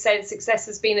can we say the success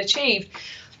has been achieved.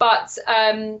 But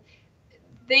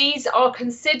these are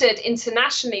considered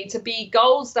internationally to be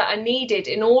goals that are needed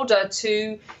in order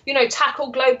to, tackle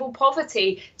global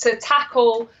poverty, to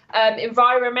tackle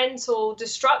environmental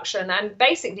destruction, and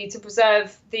basically to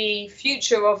preserve the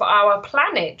future of our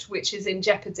planet, which is in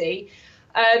jeopardy.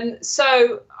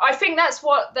 So I think that's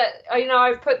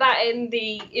I've put that in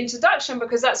the introduction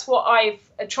because that's what I've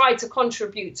tried to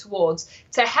contribute towards,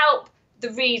 to help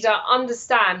the reader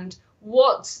understand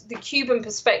what the Cuban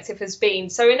perspective has been.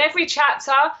 So in every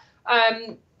chapter,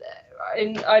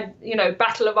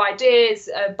 Battle of Ideas,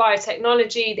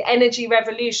 biotechnology, the energy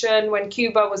revolution, when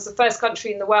Cuba was the first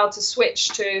country in the world to switch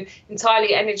to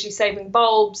entirely energy-saving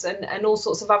bulbs and all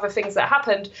sorts of other things that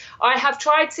happened, I have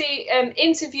tried to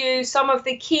interview some of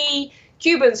the key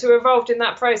Cubans who were involved in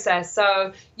that process.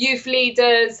 So youth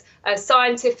leaders,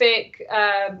 scientific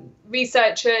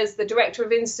researchers, the director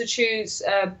of institutes,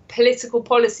 political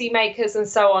policy makers, and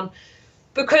so on.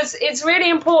 because it's really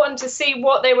important to see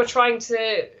what they were trying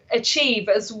to achieve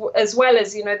as well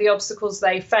as, you know, the obstacles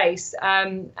they face.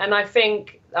 And I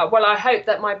think, I hope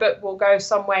that my book will go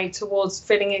some way towards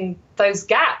filling in those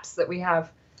gaps that we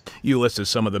have. You listed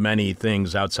some of the many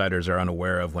things outsiders are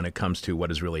unaware of when it comes to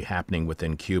what is really happening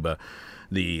within Cuba.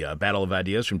 The Battle of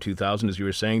Ideas from 2000, as you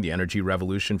were saying, the Energy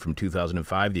Revolution from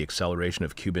 2005, the acceleration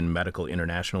of Cuban medical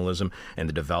internationalism, and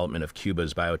the development of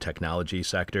Cuba's biotechnology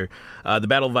sector. The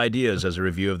Battle of Ideas, as a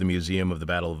review of the Museum of the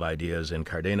Battle of Ideas in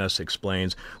Cardenas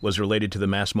explains, was related to the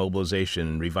mass mobilization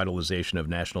and revitalization of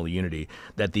national unity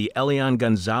that the Elian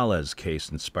Gonzalez case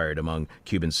inspired among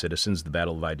Cuban citizens. The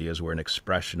Battle of Ideas were an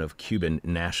expression of Cuban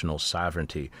national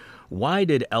sovereignty. Why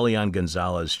did Elian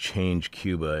Gonzalez change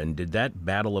Cuba, and did that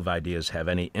Battle of Ideas have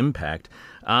any impact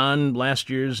on last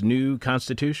year's new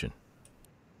constitution?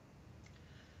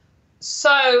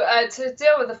 So to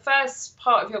deal with the first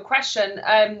part of your question,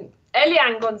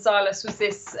 Elian Gonzalez was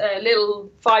this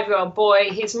little 5-year-old boy.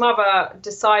 His mother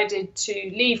decided to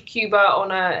leave Cuba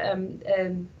on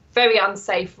a very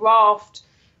unsafe raft.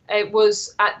 It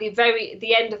was at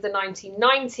the end of the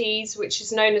 1990s, which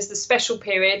is known as the special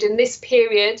period. In this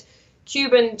period,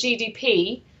 Cuban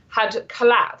GDP had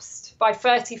collapsed by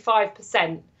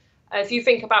 35%. If you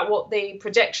think about what the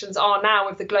projections are now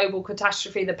with the global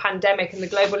catastrophe, the pandemic and the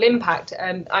global impact,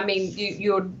 I mean,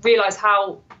 you'll realize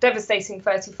how devastating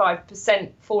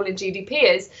 35% fall in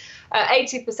GDP is.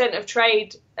 80% of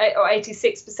trade or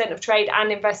 86% of trade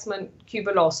and investment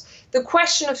Cuba lost. The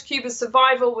question of Cuba's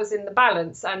survival was in the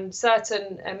balance, and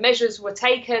certain measures were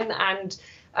taken and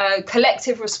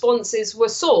collective responses were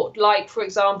sought, like, for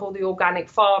example, the organic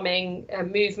farming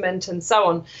movement and so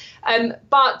on.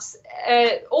 But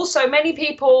also many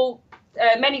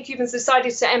Cubans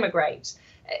decided to emigrate.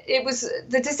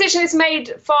 The decision is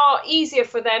made far easier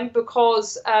for them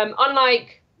because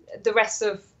unlike the rest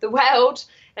of the world,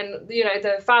 and, you know,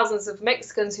 the thousands of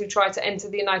Mexicans who try to enter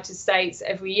the United States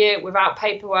every year without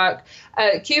paperwork,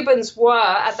 Cubans were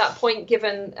at that point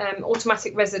given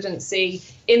automatic residency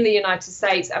in the United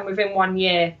States and within 1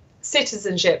 year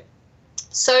citizenship.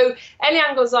 So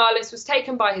Elian Gonzalez was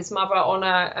taken by his mother on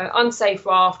an unsafe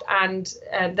raft, and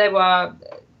there were,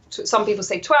 some people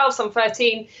say 12, some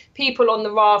 13 people on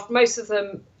the raft. Most of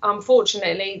them,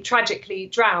 unfortunately, tragically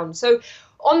drowned. So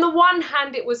on the one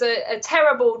hand, it was a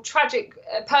terrible, tragic,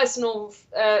 personal,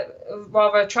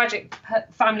 rather tragic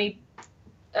family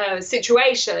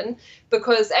situation,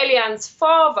 because Elian's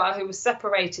father, who was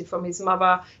separated from his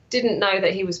mother, didn't know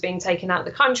that he was being taken out of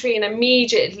the country, and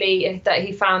immediately that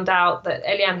he found out that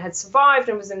Elian had survived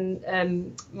and was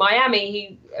in Miami,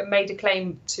 he made a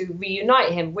claim to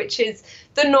reunite him, which is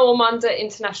the norm under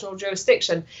international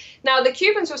jurisdiction. Now, the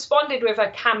Cubans responded with a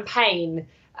campaign,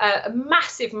 a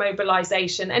massive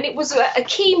mobilization, and it was a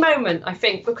key moment, I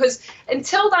think, because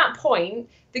until that point,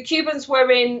 the Cubans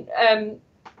were in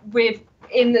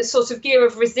the sort of gear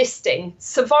of resisting,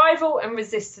 survival and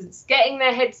resistance, getting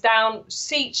their heads down,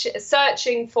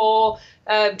 searching for,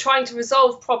 trying to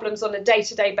resolve problems on a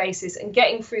day-to-day basis and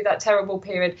getting through that terrible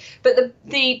period. But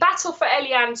the battle for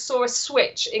Elian saw a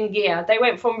switch in gear. They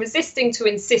went from resisting to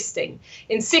insisting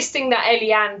that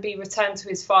Elian be returned to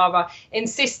his father,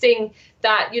 insisting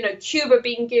that, you know, Cuba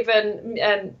being given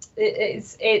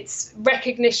its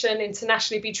recognition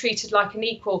internationally, be treated like an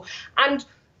equal. And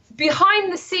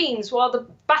behind the scenes, while the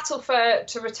battle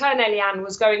to return Elian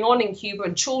was going on in Cuba,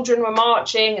 and children were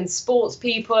marching and sports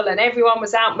people and everyone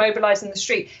was out mobilizing the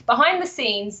street, behind the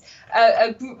scenes,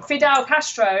 Fidel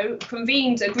Castro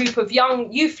convened a group of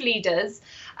young youth leaders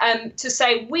to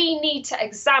say, we need to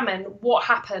examine what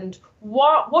happened.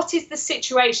 What is the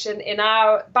situation in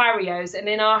our barrios and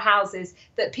in our houses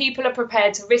that people are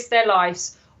prepared to risk their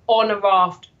lives on a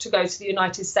raft to go to the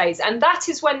United States? And that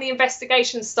is when the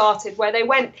investigation started, where they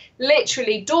went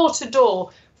literally door to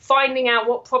door, finding out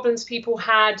what problems people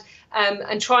had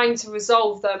and trying to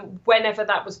resolve them whenever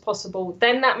that was possible.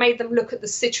 Then that made them look at the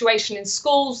situation in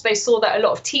schools. They saw that a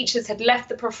lot of teachers had left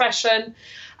the profession,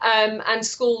 and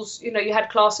schools, you know, you had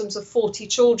classrooms of 40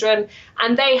 children,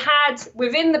 and they had,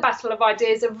 within the Battle of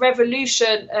Ideas, a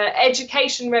revolution,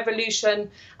 education revolution.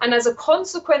 And as a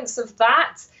consequence of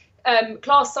that,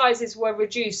 class sizes were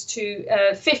reduced to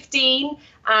 15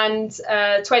 and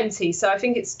 20. So I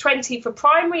think it's 20 for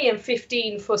primary and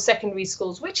 15 for secondary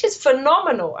schools, which is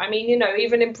phenomenal. I mean, you know,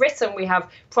 even in Britain, we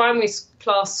have primary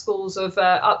class schools of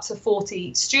up to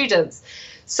 40 students.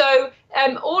 So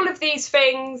all of these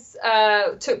things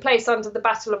took place under the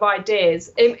Battle of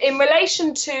Ideas. In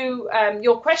relation to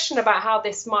your question about how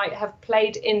this might have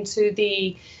played into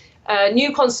the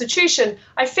new constitution,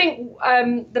 I think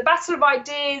the Battle of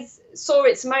Ideas saw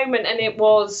its moment, and it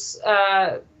was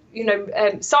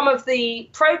some of the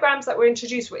programs that were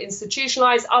introduced were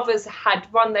institutionalized, others had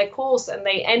run their course and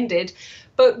they ended.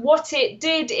 But what it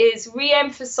did is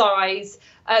re-emphasize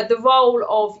the role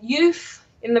of youth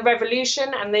in the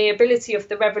revolution and the ability of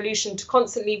the revolution to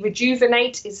constantly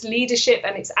rejuvenate its leadership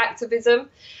and its activism.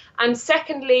 And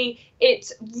secondly,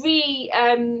 it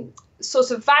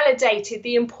sort of validated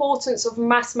the importance of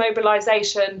mass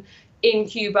mobilization in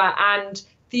Cuba and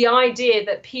the idea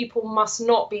that people must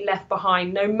not be left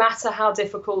behind, no matter how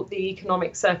difficult the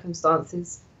economic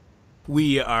circumstances.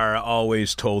 We are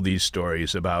always told these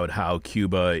stories about how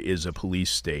Cuba is a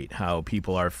police state, how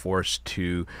people are forced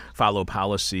to follow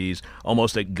policies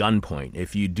almost at gunpoint.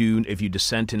 If you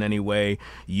dissent in any way,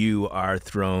 you are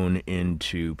thrown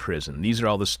into prison. These are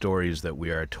all the stories that we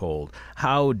are told.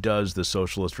 How does the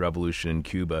socialist revolution in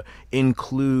Cuba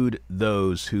include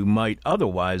those who might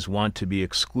otherwise want to be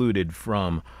excluded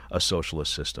from a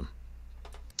socialist system?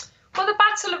 Well, the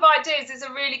Battle of Ideas is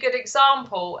a really good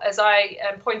example, as I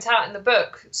point out in the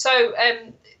book. So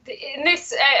in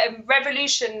this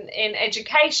revolution in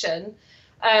education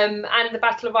and the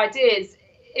Battle of Ideas,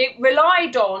 it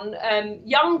relied on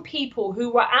young people who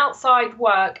were outside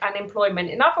work and employment.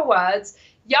 In other words,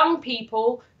 young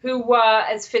people who were,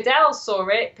 as Fidel saw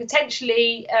it,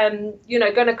 potentially, going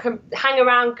to hang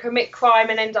around, commit crime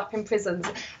and end up in prisons.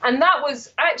 And that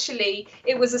was actually,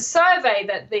 it was a survey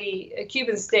that the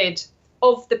Cubans did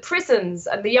of the prisons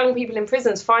and the young people in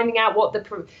prisons, finding out what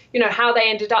how they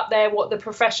ended up there, what the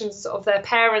professions of their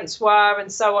parents were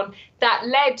and so on. That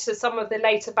led to some of the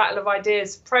later Battle of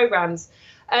Ideas programs.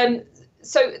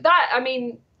 So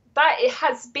that it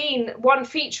has been one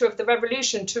feature of the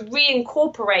revolution to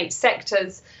reincorporate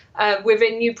sectors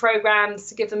within new programs,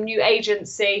 to give them new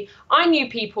agency. I knew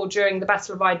people during the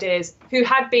Battle of Ideas who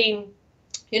had been,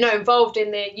 involved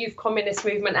in the youth communist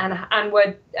movement and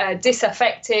were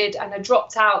disaffected and had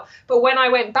dropped out. But when I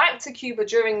went back to Cuba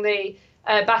during the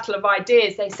Battle of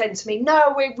Ideas, they said to me,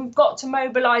 no, we've got to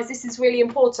mobilize. This is really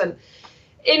important.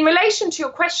 In relation to your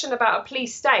question about a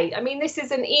police state, this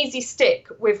is an easy stick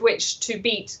with which to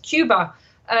beat Cuba.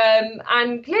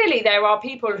 And clearly there are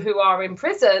people who are in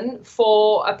prison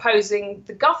for opposing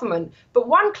the government. But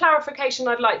one clarification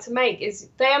I'd like to make is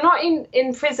they are not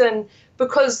in prison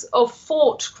because of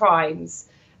fought crimes.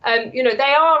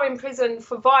 They are in prison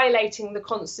for violating the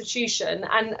Constitution.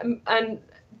 And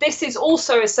this is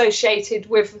also associated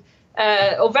with,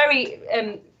 or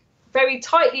very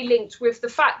tightly linked with the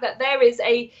fact that there is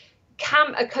a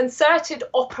concerted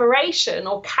operation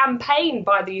or campaign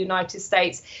by the United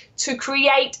States to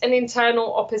create an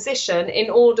internal opposition in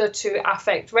order to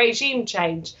affect regime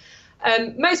change.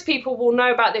 Most people will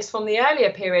know about this from the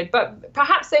earlier period, but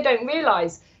perhaps they don't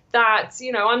realize that,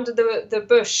 under the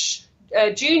Bush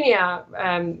Jr.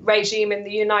 Regime in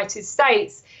the United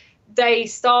States, they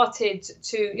started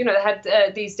to, they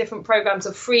had these different programs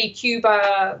of Free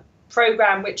Cuba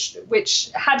program, which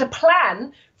had a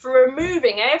plan for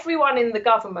removing everyone in the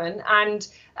government and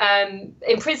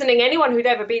imprisoning anyone who'd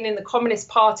ever been in the Communist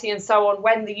Party and so on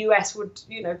when the US would,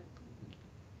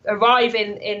 arrive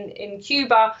in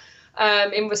Cuba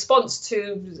in response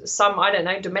to some,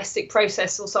 domestic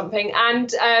process or something.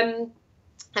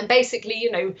 And basically,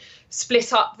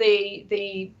 split up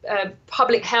the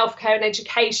public health care and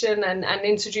education and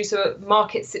introduce a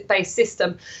market-based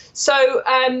system.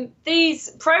 So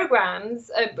these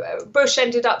programs, Bush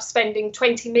ended up spending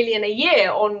 $20 million a year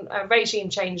on regime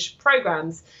change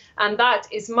programs. And that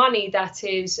is money that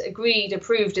is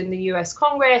approved in the US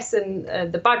Congress and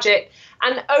the budget.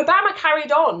 And Obama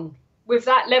carried on with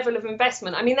that level of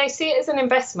investment. They see it as an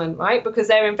investment, right? Because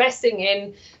they're investing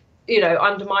in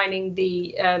undermining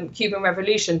the Cuban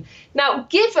Revolution. Now,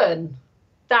 given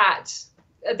that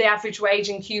the average wage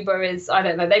in Cuba is,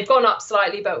 they've gone up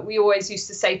slightly, but we always used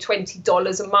to say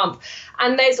 $20 a month.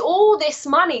 And there's all this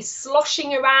money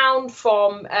sloshing around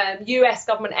from US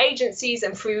government agencies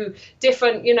and through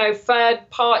different,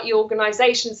 third-party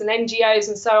organizations and NGOs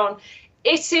and so on.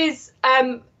 It is,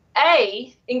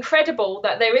 incredible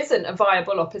that there isn't a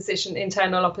viable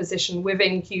internal opposition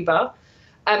within Cuba.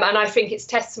 And I think it's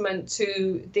testament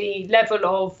to the level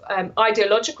of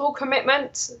ideological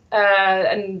commitment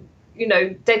and,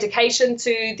 dedication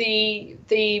to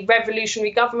the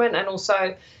revolutionary government and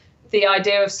also the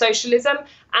idea of socialism.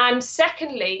 And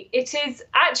secondly, it is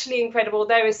actually incredible.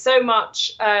 There is so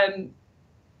much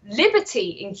liberty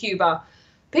in Cuba.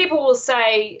 People will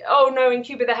say, oh, no, in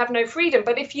Cuba they have no freedom.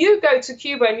 But if you go to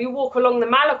Cuba and you walk along the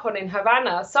Malecon in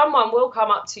Havana, someone will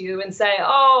come up to you and say,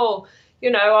 oh,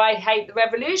 I hate the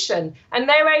revolution. And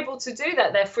they're able to do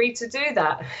that. They're free to do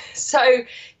that. So,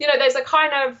 there's a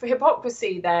kind of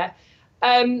hypocrisy there.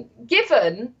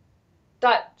 Given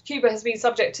that Cuba has been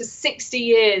subject to 60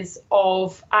 years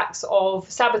of acts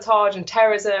of sabotage and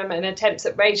terrorism and attempts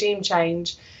at regime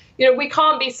change, we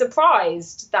can't be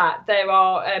surprised that there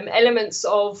are elements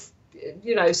of,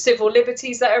 civil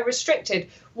liberties that are restricted.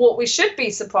 What we should be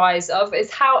surprised of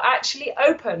is how actually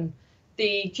open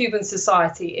the Cuban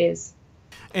society is.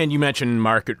 And you mentioned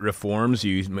market reforms.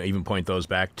 You even point those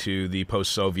back to the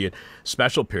post-Soviet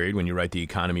special period when you write the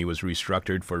economy was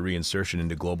restructured for reinsertion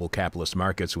into global capitalist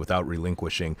markets without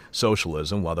relinquishing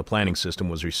socialism, while the planning system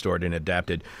was restored and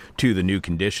adapted to the new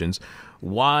conditions.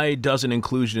 Why doesn't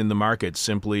inclusion in the market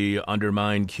simply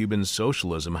undermine Cuban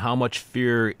socialism? How much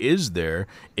fear is there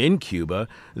in Cuba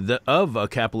of a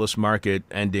capitalist market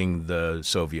ending the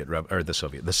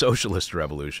socialist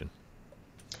revolution?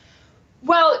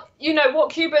 Well,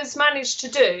 what Cuba's managed to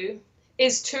do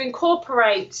is to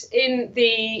incorporate in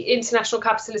the international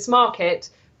capitalist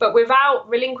market, but without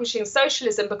relinquishing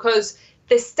socialism, because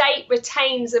the state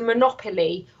retains a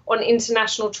monopoly on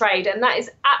international trade, and that is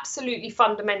absolutely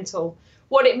fundamental.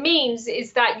 What it means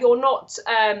is that you're not,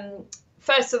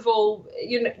 first of all,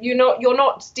 you're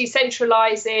not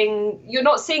decentralizing. You're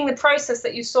not seeing the process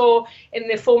that you saw in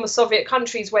the former Soviet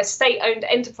countries, where state-owned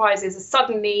enterprises are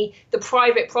suddenly the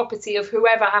private property of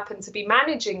whoever happened to be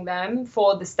managing them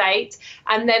for the state,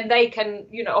 and then they can,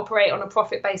 operate on a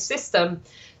profit-based system.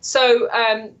 So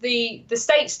the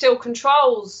state still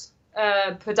controls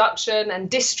production and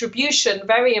distribution,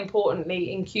 very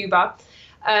importantly, in Cuba,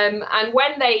 and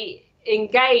when they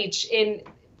engage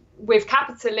with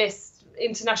capitalist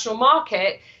international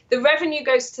market, the revenue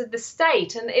goes to the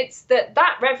state, and it's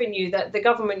that revenue that the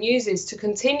government uses to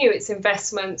continue its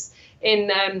investments in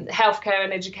healthcare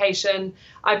and education.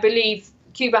 I believe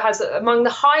Cuba has among the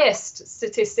highest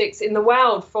statistics in the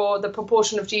world for the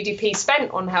proportion of GDP spent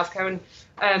on healthcare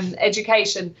and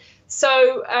education.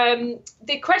 So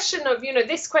the question of,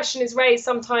 this question is raised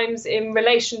sometimes in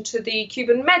relation to the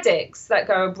Cuban medics that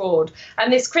go abroad.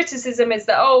 And this criticism is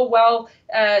that,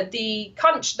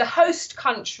 the host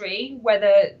country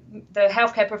where the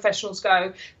healthcare professionals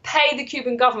go pay the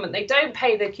Cuban government. They don't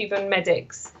pay the Cuban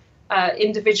medics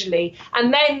individually.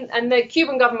 And the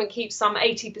Cuban government keeps some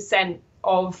 80%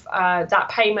 of that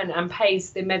payment and pays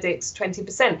the medics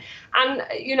 20%. And,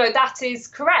 that is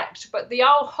correct. But the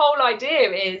whole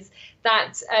idea is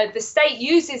that the state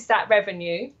uses that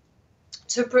revenue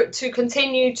to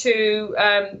continue to,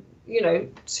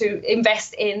 to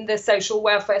invest in the social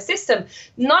welfare system.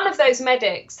 None of those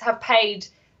medics have paid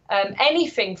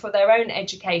anything for their own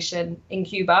education in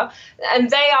Cuba,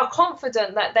 and they are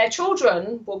confident that their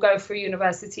children will go through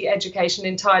university education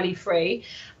entirely free.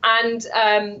 And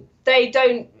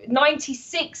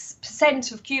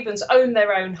 96% of Cubans own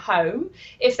their own home.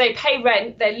 If they pay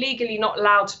rent, they're legally not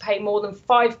allowed to pay more than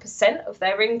 5% of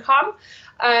their income.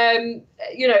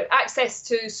 Access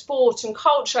to sport and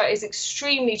culture is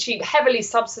extremely cheap, heavily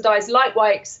subsidized,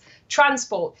 likewise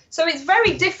transport. So it's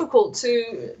very difficult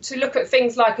to look at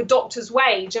things like a doctor's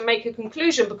wage and make a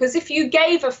conclusion, because if you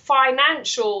gave a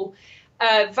financial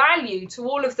value to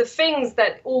all of the things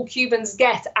that all Cubans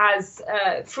get as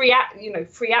free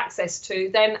access to,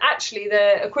 then actually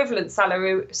the equivalent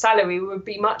salary would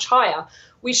be much higher.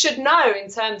 We should know, in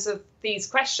terms of these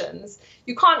questions,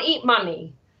 you can't eat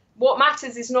money. What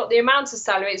matters is not the amount of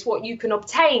salary, it's what you can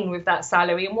obtain with that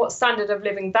salary and what standard of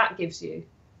living that gives you.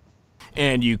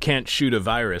 And you can't shoot a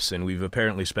virus, and we've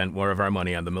apparently spent more of our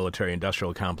money on the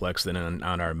military-industrial complex than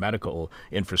on our medical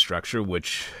infrastructure,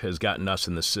 which has gotten us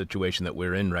in the situation that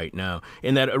we're in right now.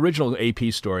 In that original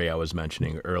AP story I was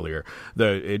mentioning earlier,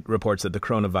 it reports that the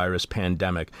coronavirus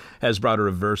pandemic has brought a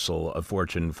reversal of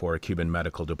fortune for Cuban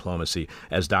medical diplomacy,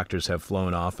 as doctors have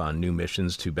flown off on new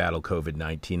missions to battle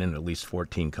COVID-19 in at least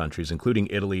 14 countries, including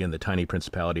Italy and the tiny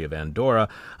Principality of Andorra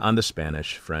on the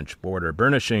Spanish-French border,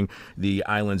 burnishing the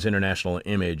island's international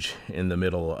image in the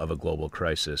middle of a global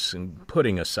crisis. And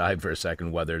putting aside for a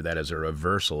second whether that is a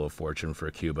reversal of fortune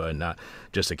for Cuba and not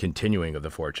just a continuing of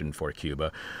the fortune for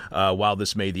Cuba, while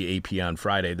this made the AP on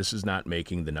Friday, this is not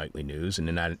making the nightly news,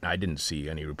 and I didn't see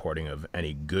any reporting of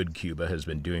any good Cuba has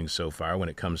been doing so far when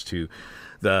it comes to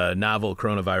the novel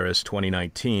coronavirus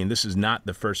 2019. This is not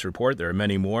the first report. There are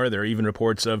many more. There are even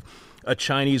reports of a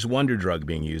Chinese wonder drug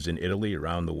being used in Italy,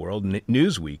 around the world.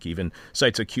 Newsweek even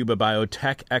cites a Cuba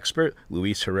biotech expert,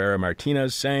 Luis Herrera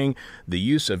Martinez, saying the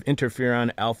use of interferon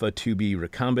alpha-2b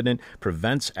recombinant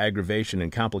prevents aggravation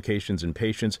and complications in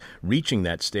patients reaching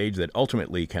that stage that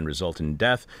ultimately can result in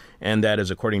death. And that is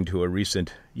according to a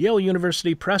recent Yale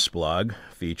University Press blog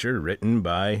feature written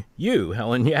by you,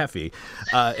 Helen Yaffe.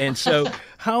 And so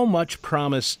How much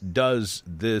promise does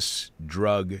this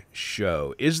drug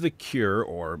show? Is the cure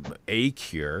or a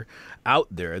cure out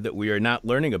there that we are not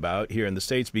learning about here in the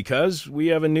States because we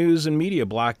have a news and media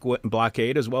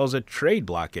blockade as well as a trade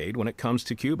blockade when it comes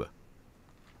to Cuba?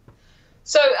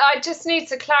 So I just need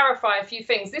to clarify a few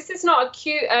things. This is not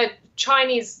a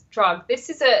Chinese drug. This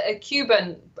is a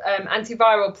Cuban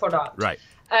antiviral product. Right.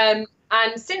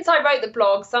 And since I wrote the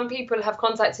blog, some people have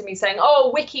contacted me saying,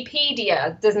 oh,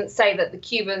 Wikipedia doesn't say that the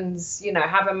Cubans,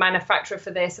 have a manufacturer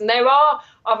for this. And there are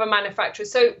other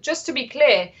manufacturers. So just to be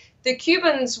clear, the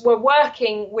Cubans were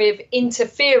working with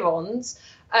interferons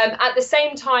at the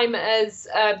same time as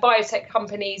biotech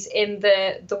companies in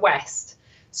the West.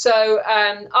 So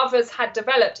others had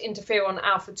developed interferon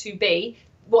alpha 2b.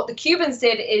 What the Cubans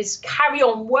did is carry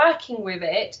on working with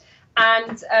it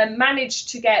and managed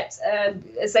to get,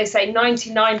 as they say,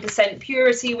 99%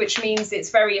 purity, which means it's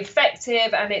very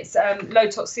effective and it's low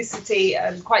toxicity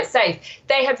and quite safe.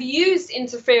 They have used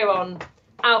interferon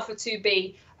alpha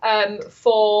 2b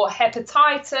for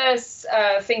hepatitis,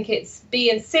 I think it's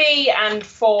B and C, and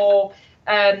for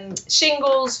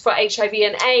shingles, for HIV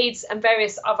and AIDS, and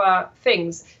various other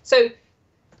things. So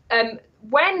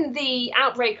when the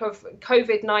outbreak of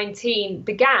COVID-19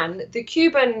 began,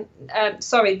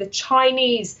 the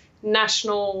Chinese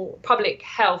National Public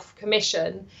Health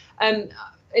Commission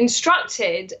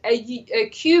instructed a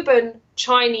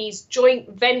Cuban-Chinese joint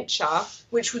venture,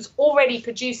 which was already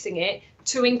producing it,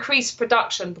 to increase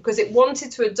production because it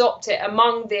wanted to adopt it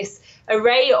among this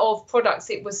array of products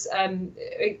it was,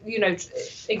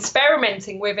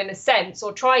 experimenting with in a sense,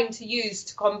 or trying to use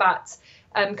to combat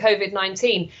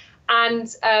COVID-19. And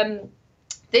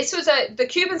this was the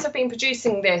Cubans have been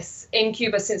producing this in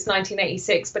Cuba since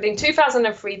 1986, but in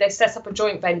 2003 they set up a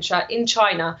joint venture in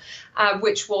China,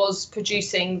 which was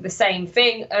producing the same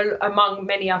thing among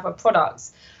many other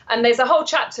products. And there's a whole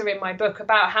chapter in my book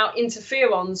about how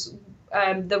interferons,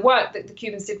 the work that the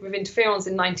Cubans did with interferons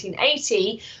in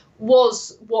 1980,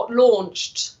 was what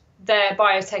launched their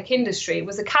biotech industry. It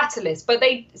was a catalyst, but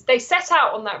they set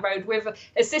out on that road with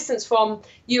assistance from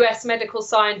US medical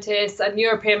scientists and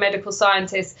European medical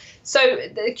scientists. So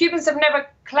the Cubans have never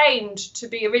claimed to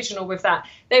be original with that.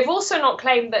 They've also not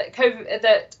claimed that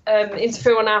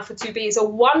interferon alpha 2b is a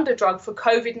wonder drug for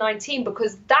COVID-19,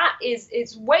 because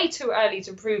it's way too early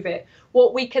to prove it.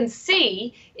 What we can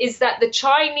see is that the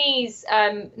Chinese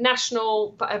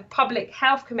National Public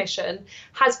Health Commission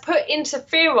has put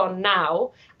interferon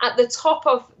now at the top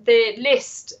of the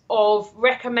list of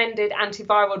recommended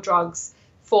antiviral drugs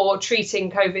for treating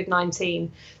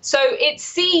COVID-19. So it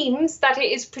seems that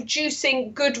it is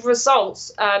producing good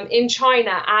results in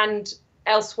China and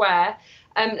elsewhere.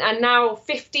 And now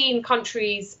 15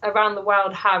 countries around the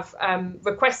world have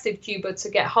requested Cuba to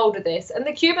get hold of this. And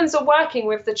the Cubans are working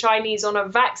with the Chinese on a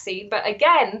vaccine. But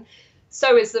again,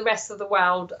 so is the rest of the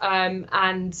world.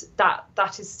 And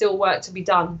that is still work to be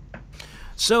done.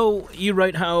 So you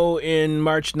write how in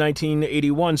March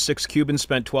 1981, 6 Cubans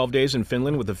spent 12 days in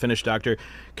Finland with the Finnish doctor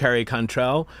Kari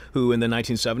Cantrell, who in the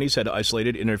 1970s had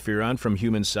isolated interferon from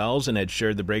human cells and had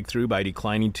shared the breakthrough by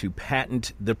declining to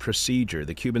patent the procedure.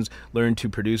 The Cubans learned to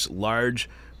produce large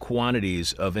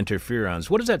quantities of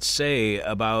interferons. What does that say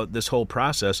about this whole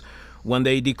process when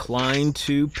they declined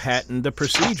to patent the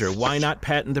procedure? Why not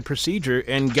patent the procedure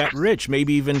and get rich,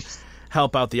 maybe even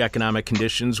help out the economic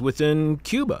conditions within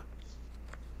Cuba?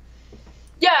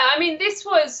 Yeah, I mean, this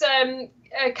was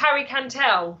Kari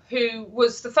Cantrell, who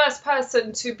was the first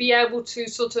person to be able to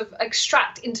sort of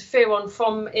extract interferon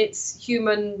from its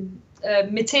human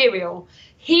material.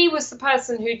 He was the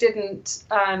person who didn't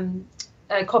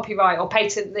copyright or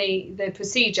patent the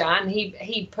procedure, and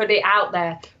he put it out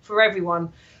there for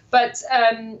everyone. But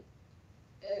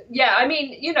yeah, I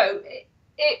mean,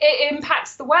 it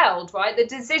impacts the world, right? The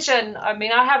decision, I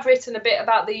mean, I have written a bit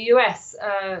about the US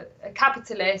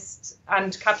capitalist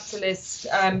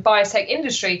biotech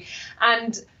industry,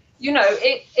 and,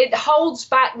 it holds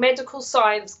back medical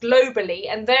science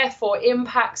globally and therefore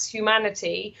impacts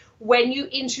humanity when you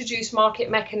introduce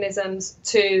market mechanisms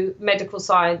to medical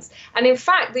science. And in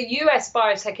fact, the US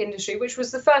biotech industry, which was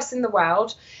the first in the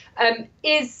world,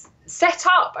 is set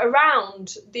up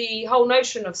around the whole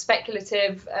notion of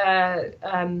speculative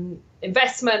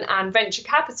investment and venture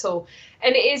capital,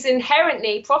 and it is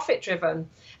inherently profit driven,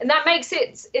 and that makes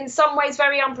it in some ways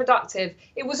very unproductive.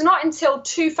 It was not until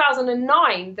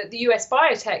 2009 that the US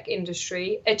biotech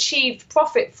industry achieved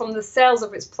profit from the sales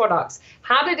of its products.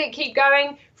 How did it keep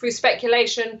going? Through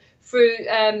speculation, through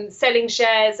selling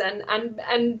shares,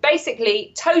 and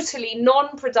basically totally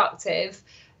non-productive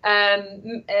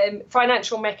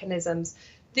financial mechanisms.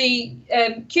 The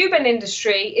Cuban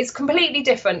industry is completely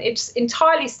different. It's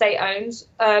entirely state-owned.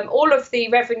 All of the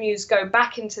revenues go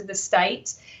back into the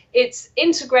state. It's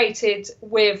integrated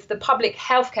with the public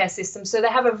healthcare system. So they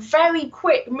have a very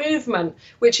quick movement,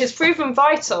 which has proven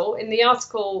vital. In the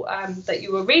article that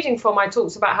you were reading from, I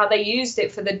talked about how they used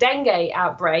it for the dengue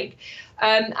outbreak.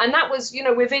 And that was,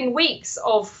 within weeks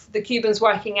of the Cubans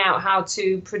working out how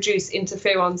to produce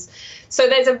interferons. So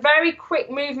there's a very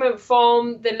quick movement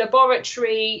from the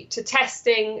laboratory to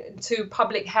testing to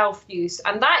public health use.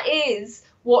 And that is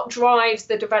what drives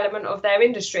the development of their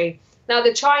industry. Now,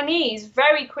 the Chinese,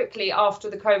 very quickly after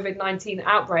the COVID-19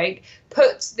 outbreak,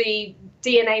 put the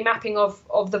DNA mapping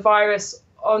of the virus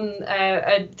on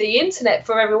the internet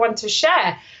for everyone to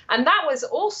share. And that was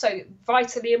also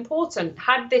vitally important.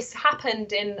 Had this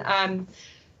happened in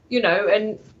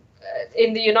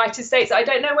the United States, I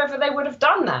don't know whether they would have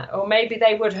done that, or maybe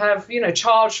they would have,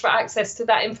 charged for access to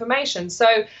that information. So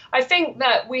I think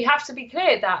that we have to be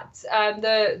clear that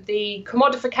the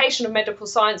commodification of medical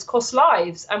science costs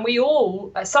lives, and we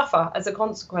all suffer as a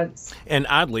consequence. And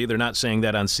oddly, they're not saying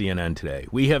that on CNN today.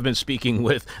 We have been speaking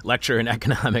with lecturer in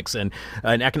economics and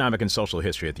economic and social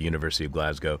history at the University of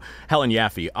Glasgow, Helen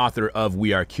Yaffe, author of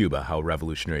We Are Cuba, How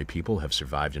Revolutionary People Have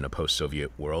Survived in a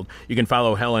Post-Soviet World. You can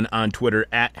follow Helen on Twitter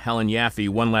at Helen Yaffe.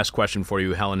 One last question for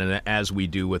you, Helen, and as we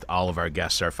do with all of our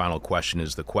guests, our final question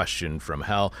is the question from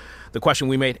hell. The question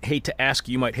we might hate to ask,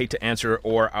 you might hate to answer,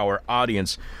 or our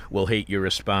audience will hate your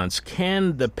response.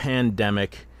 Can the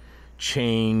pandemic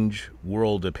change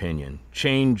world opinion,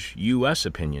 change U.S.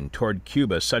 opinion toward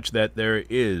Cuba such that there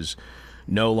is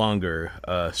no longer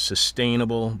a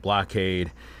sustainable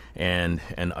blockade and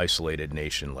an isolated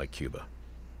nation like Cuba?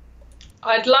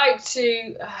 I'd like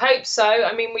to hope so.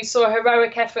 I mean, we saw a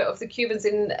heroic effort of the Cubans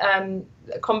in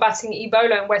combating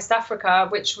Ebola in West Africa,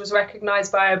 which was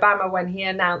recognized by Obama when he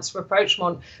announced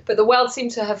rapprochement. But the world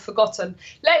seemed to have forgotten.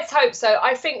 Let's hope so.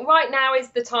 I think right now is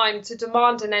the time to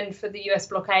demand an end for the US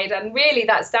blockade. And really,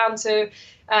 that's down to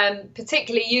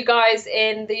particularly you guys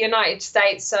in the United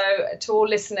States. So to all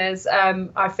listeners,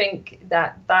 I think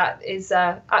that is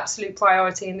an absolute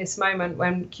priority in this moment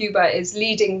when Cuba is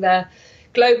leading the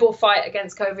global fight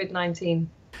against COVID-19.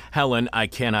 Helen, I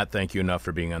cannot thank you enough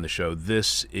for being on the show.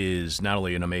 This is not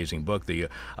only an amazing book, the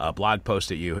blog post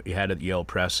that you had at Yale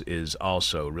Press is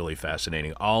also really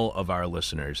fascinating. All of our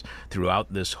listeners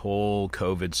throughout this whole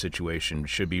COVID situation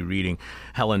should be reading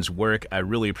Helen's work. I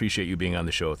really appreciate you being on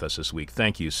the show with us this week.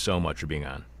 Thank you so much for being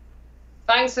on.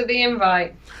 Thanks for the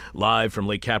invite. Live from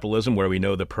Late Capitalism, where we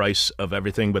know the price of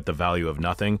everything but the value of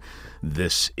nothing.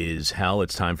 This is hell.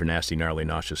 It's time for nasty, gnarly,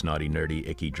 nauseous, naughty, nerdy,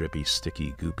 icky, drippy,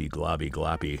 sticky, goopy, globby,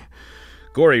 gloppy,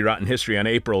 gory, rotten history. On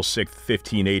April 6th,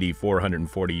 1580,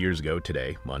 440 years ago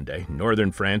today, Monday,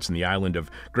 northern France and the island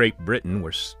of Great Britain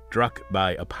were struck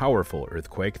by a powerful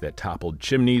earthquake that toppled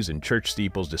chimneys and church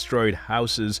steeples, destroyed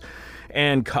houses,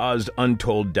 and caused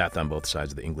untold death on both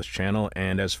sides of the English Channel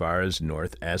and as far as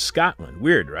north as Scotland.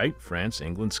 Weird, right? France,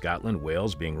 England, Scotland,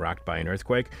 Wales being rocked by an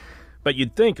earthquake. But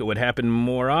you'd think it would happen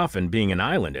more often, being an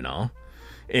island and all.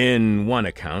 In one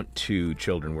account, 2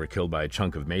 children were killed by a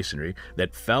chunk of masonry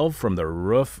that fell from the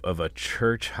roof of a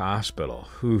church hospital.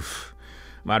 Oof.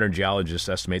 Modern geologists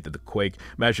estimate that the quake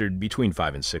measured between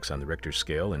 5 and 6 on the Richter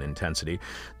scale in intensity.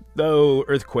 Though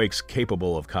earthquakes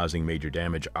capable of causing major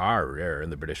damage are rare in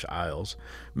the British Isles,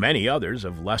 many others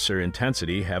of lesser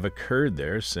intensity have occurred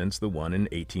there since the one in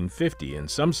 1850,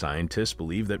 and some scientists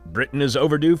believe that Britain is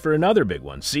overdue for another big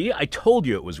one. See, I told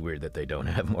you it was weird that they don't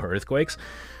have more earthquakes.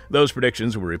 Those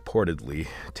predictions were reportedly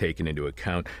taken into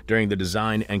account during the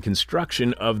design and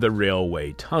construction of the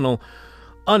railway tunnel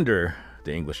under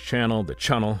the English Channel, the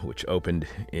Channel, which opened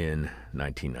in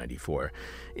 1994.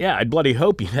 Yeah, I'd bloody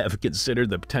hope you'd have considered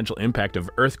the potential impact of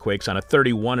earthquakes on a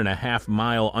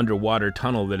 31.5-mile underwater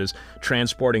tunnel that is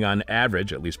transporting on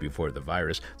average, at least before the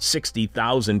virus,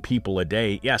 60,000 people a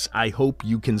day. Yes, I hope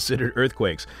you considered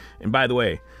earthquakes. And by the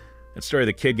way, that story of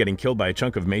the kid getting killed by a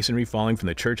chunk of masonry falling from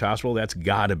the church hospital, that's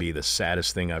gotta be the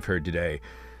saddest thing I've heard today.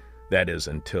 That is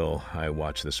until I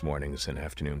watch this morning's and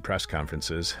afternoon press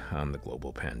conferences on the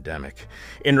global pandemic.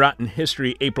 In rotten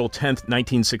history, April 10th,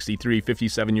 1963,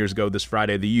 57 years ago this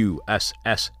Friday, the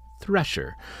USS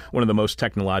Thresher, one of the most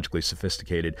technologically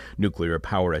sophisticated nuclear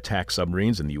power attack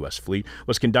submarines in the U.S. fleet,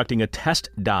 was conducting a test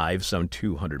dive some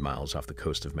 200 miles off the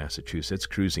coast of Massachusetts,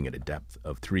 cruising at a depth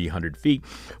of 300 feet,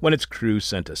 when its crew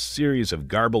sent a series of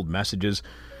garbled messages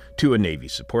to a Navy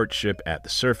support ship at the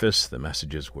surface. The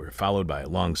messages were followed by a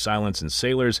long silence, and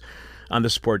sailors on the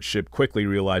support ship quickly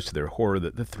realized to their horror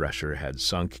that the Thresher had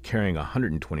sunk, carrying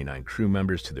 129 crew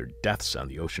members to their deaths on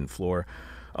the ocean floor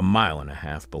a mile and a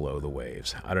half below the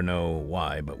waves. I don't know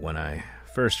why, but when I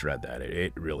first read that,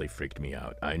 it really freaked me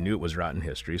out. I knew it was rotten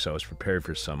history, so I was prepared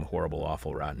for some horrible,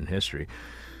 awful, rotten history.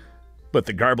 But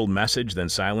the garbled message, then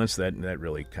silence, that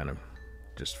really kind of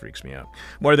just freaks me out.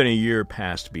 More than a year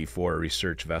passed before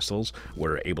research vessels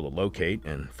were able to locate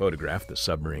and photograph the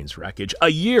submarine's wreckage. A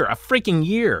freaking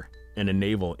year! And a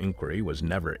naval inquiry was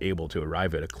never able to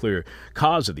arrive at a clear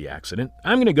cause of the accident.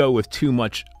 I'm going to go with too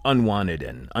much unwanted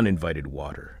and uninvited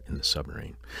water in the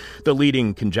submarine. The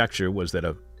leading conjecture was that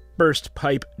a burst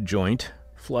pipe joint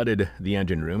flooded the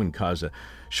engine room and caused a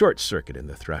short circuit in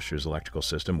the Thresher's electrical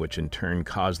system, which in turn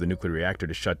caused the nuclear reactor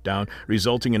to shut down,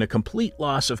 resulting in a complete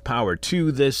loss of power.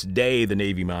 To this day, the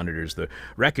Navy monitors the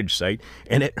wreckage site,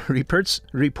 and it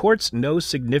reports no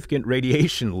significant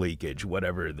radiation leakage,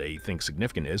 whatever they think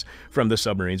significant is, from the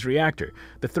submarine's reactor.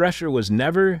 The Thresher was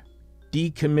never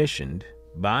decommissioned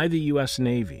by the U.S.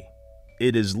 Navy.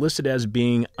 It is listed as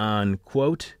being on,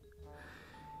 quote,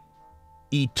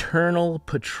 eternal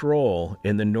patrol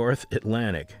in the North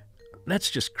Atlantic.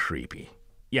 That's just creepy.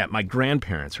 Yeah, my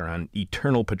grandparents are on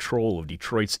eternal patrol of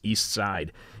Detroit's east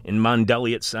side in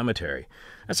Mondeliot Cemetery.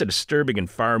 That's a disturbing and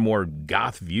far more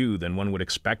goth view than one would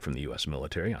expect from the U.S.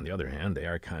 military. On the other hand, they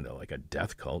are kind of like a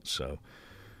death cult, so,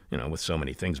 with so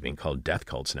many things being called death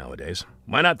cults nowadays,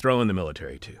 why not throw in the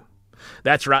military too?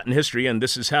 That's Rotten History, and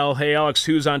This Is Hell. Hey, Alex,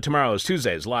 who's on tomorrow's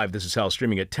Tuesdays live? This Is Hell,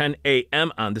 streaming at 10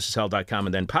 a.m. on thisishell.com,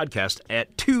 and then podcast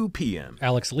at 2 p.m.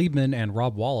 Alex Liebman and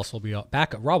Rob Wallace will be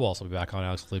back. Rob Wallace will be back on.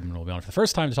 Alex Liebman will be on for the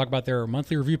first time to talk about their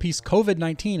monthly review piece,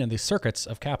 COVID-19 and the Circuits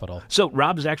of Capital. So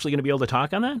Rob is actually going to be able to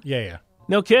talk on that? Yeah.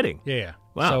 No kidding? Yeah.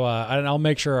 Wow. So I'll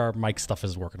make sure our mic stuff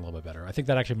is working a little bit better. I think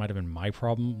that actually might have been my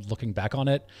problem looking back on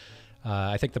it.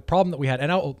 I think the problem that we had,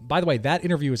 and by the way, that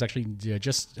interview is actually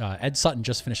just Ed Sutton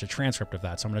just finished a transcript of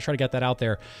that, so I'm going to try to get that out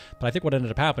there. But I think what ended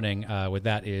up happening with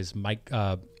that is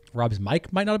Rob's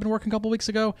mic might not have been working a couple weeks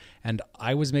ago, and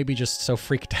I was maybe just so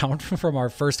freaked out from our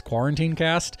first quarantine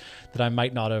cast that I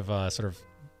might not have I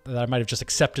might have just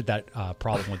accepted that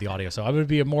problem with the audio. So I'm going to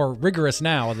be more rigorous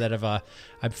now that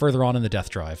I'm further on in the death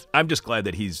drive. I'm just glad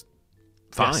that he's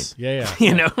fine. Yes.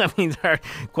 Yeah. Our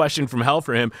question from hell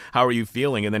for him, how are you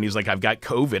feeling? And then he's like, I've got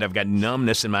COVID. I've got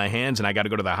numbness in my hands, and I got to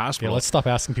go to the hospital. Yeah, let's stop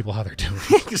asking people how they're doing.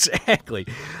 Exactly.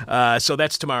 So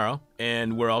that's tomorrow.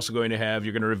 And we're also going to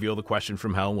you're going to reveal the question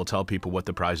from hell, and we'll tell people what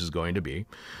the prize is going to be.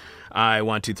 I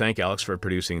want to thank Alex for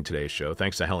producing today's show.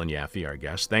 Thanks to Helen Yaffe, our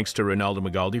guest. Thanks to Ronaldo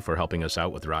Magaldi for helping us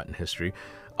out with Rotten History.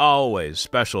 Always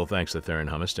special thanks to Theron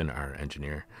Humiston, our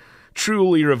engineer.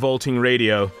 Truly revolting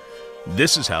radio.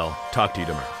 This is Hell. Talk to you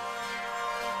tomorrow.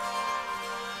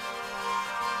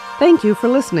 Thank you for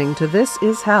listening to This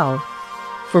Is Hell.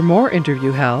 For more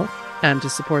Interview Hell and to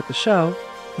support the show,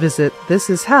 visit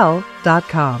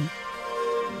thisishell.com.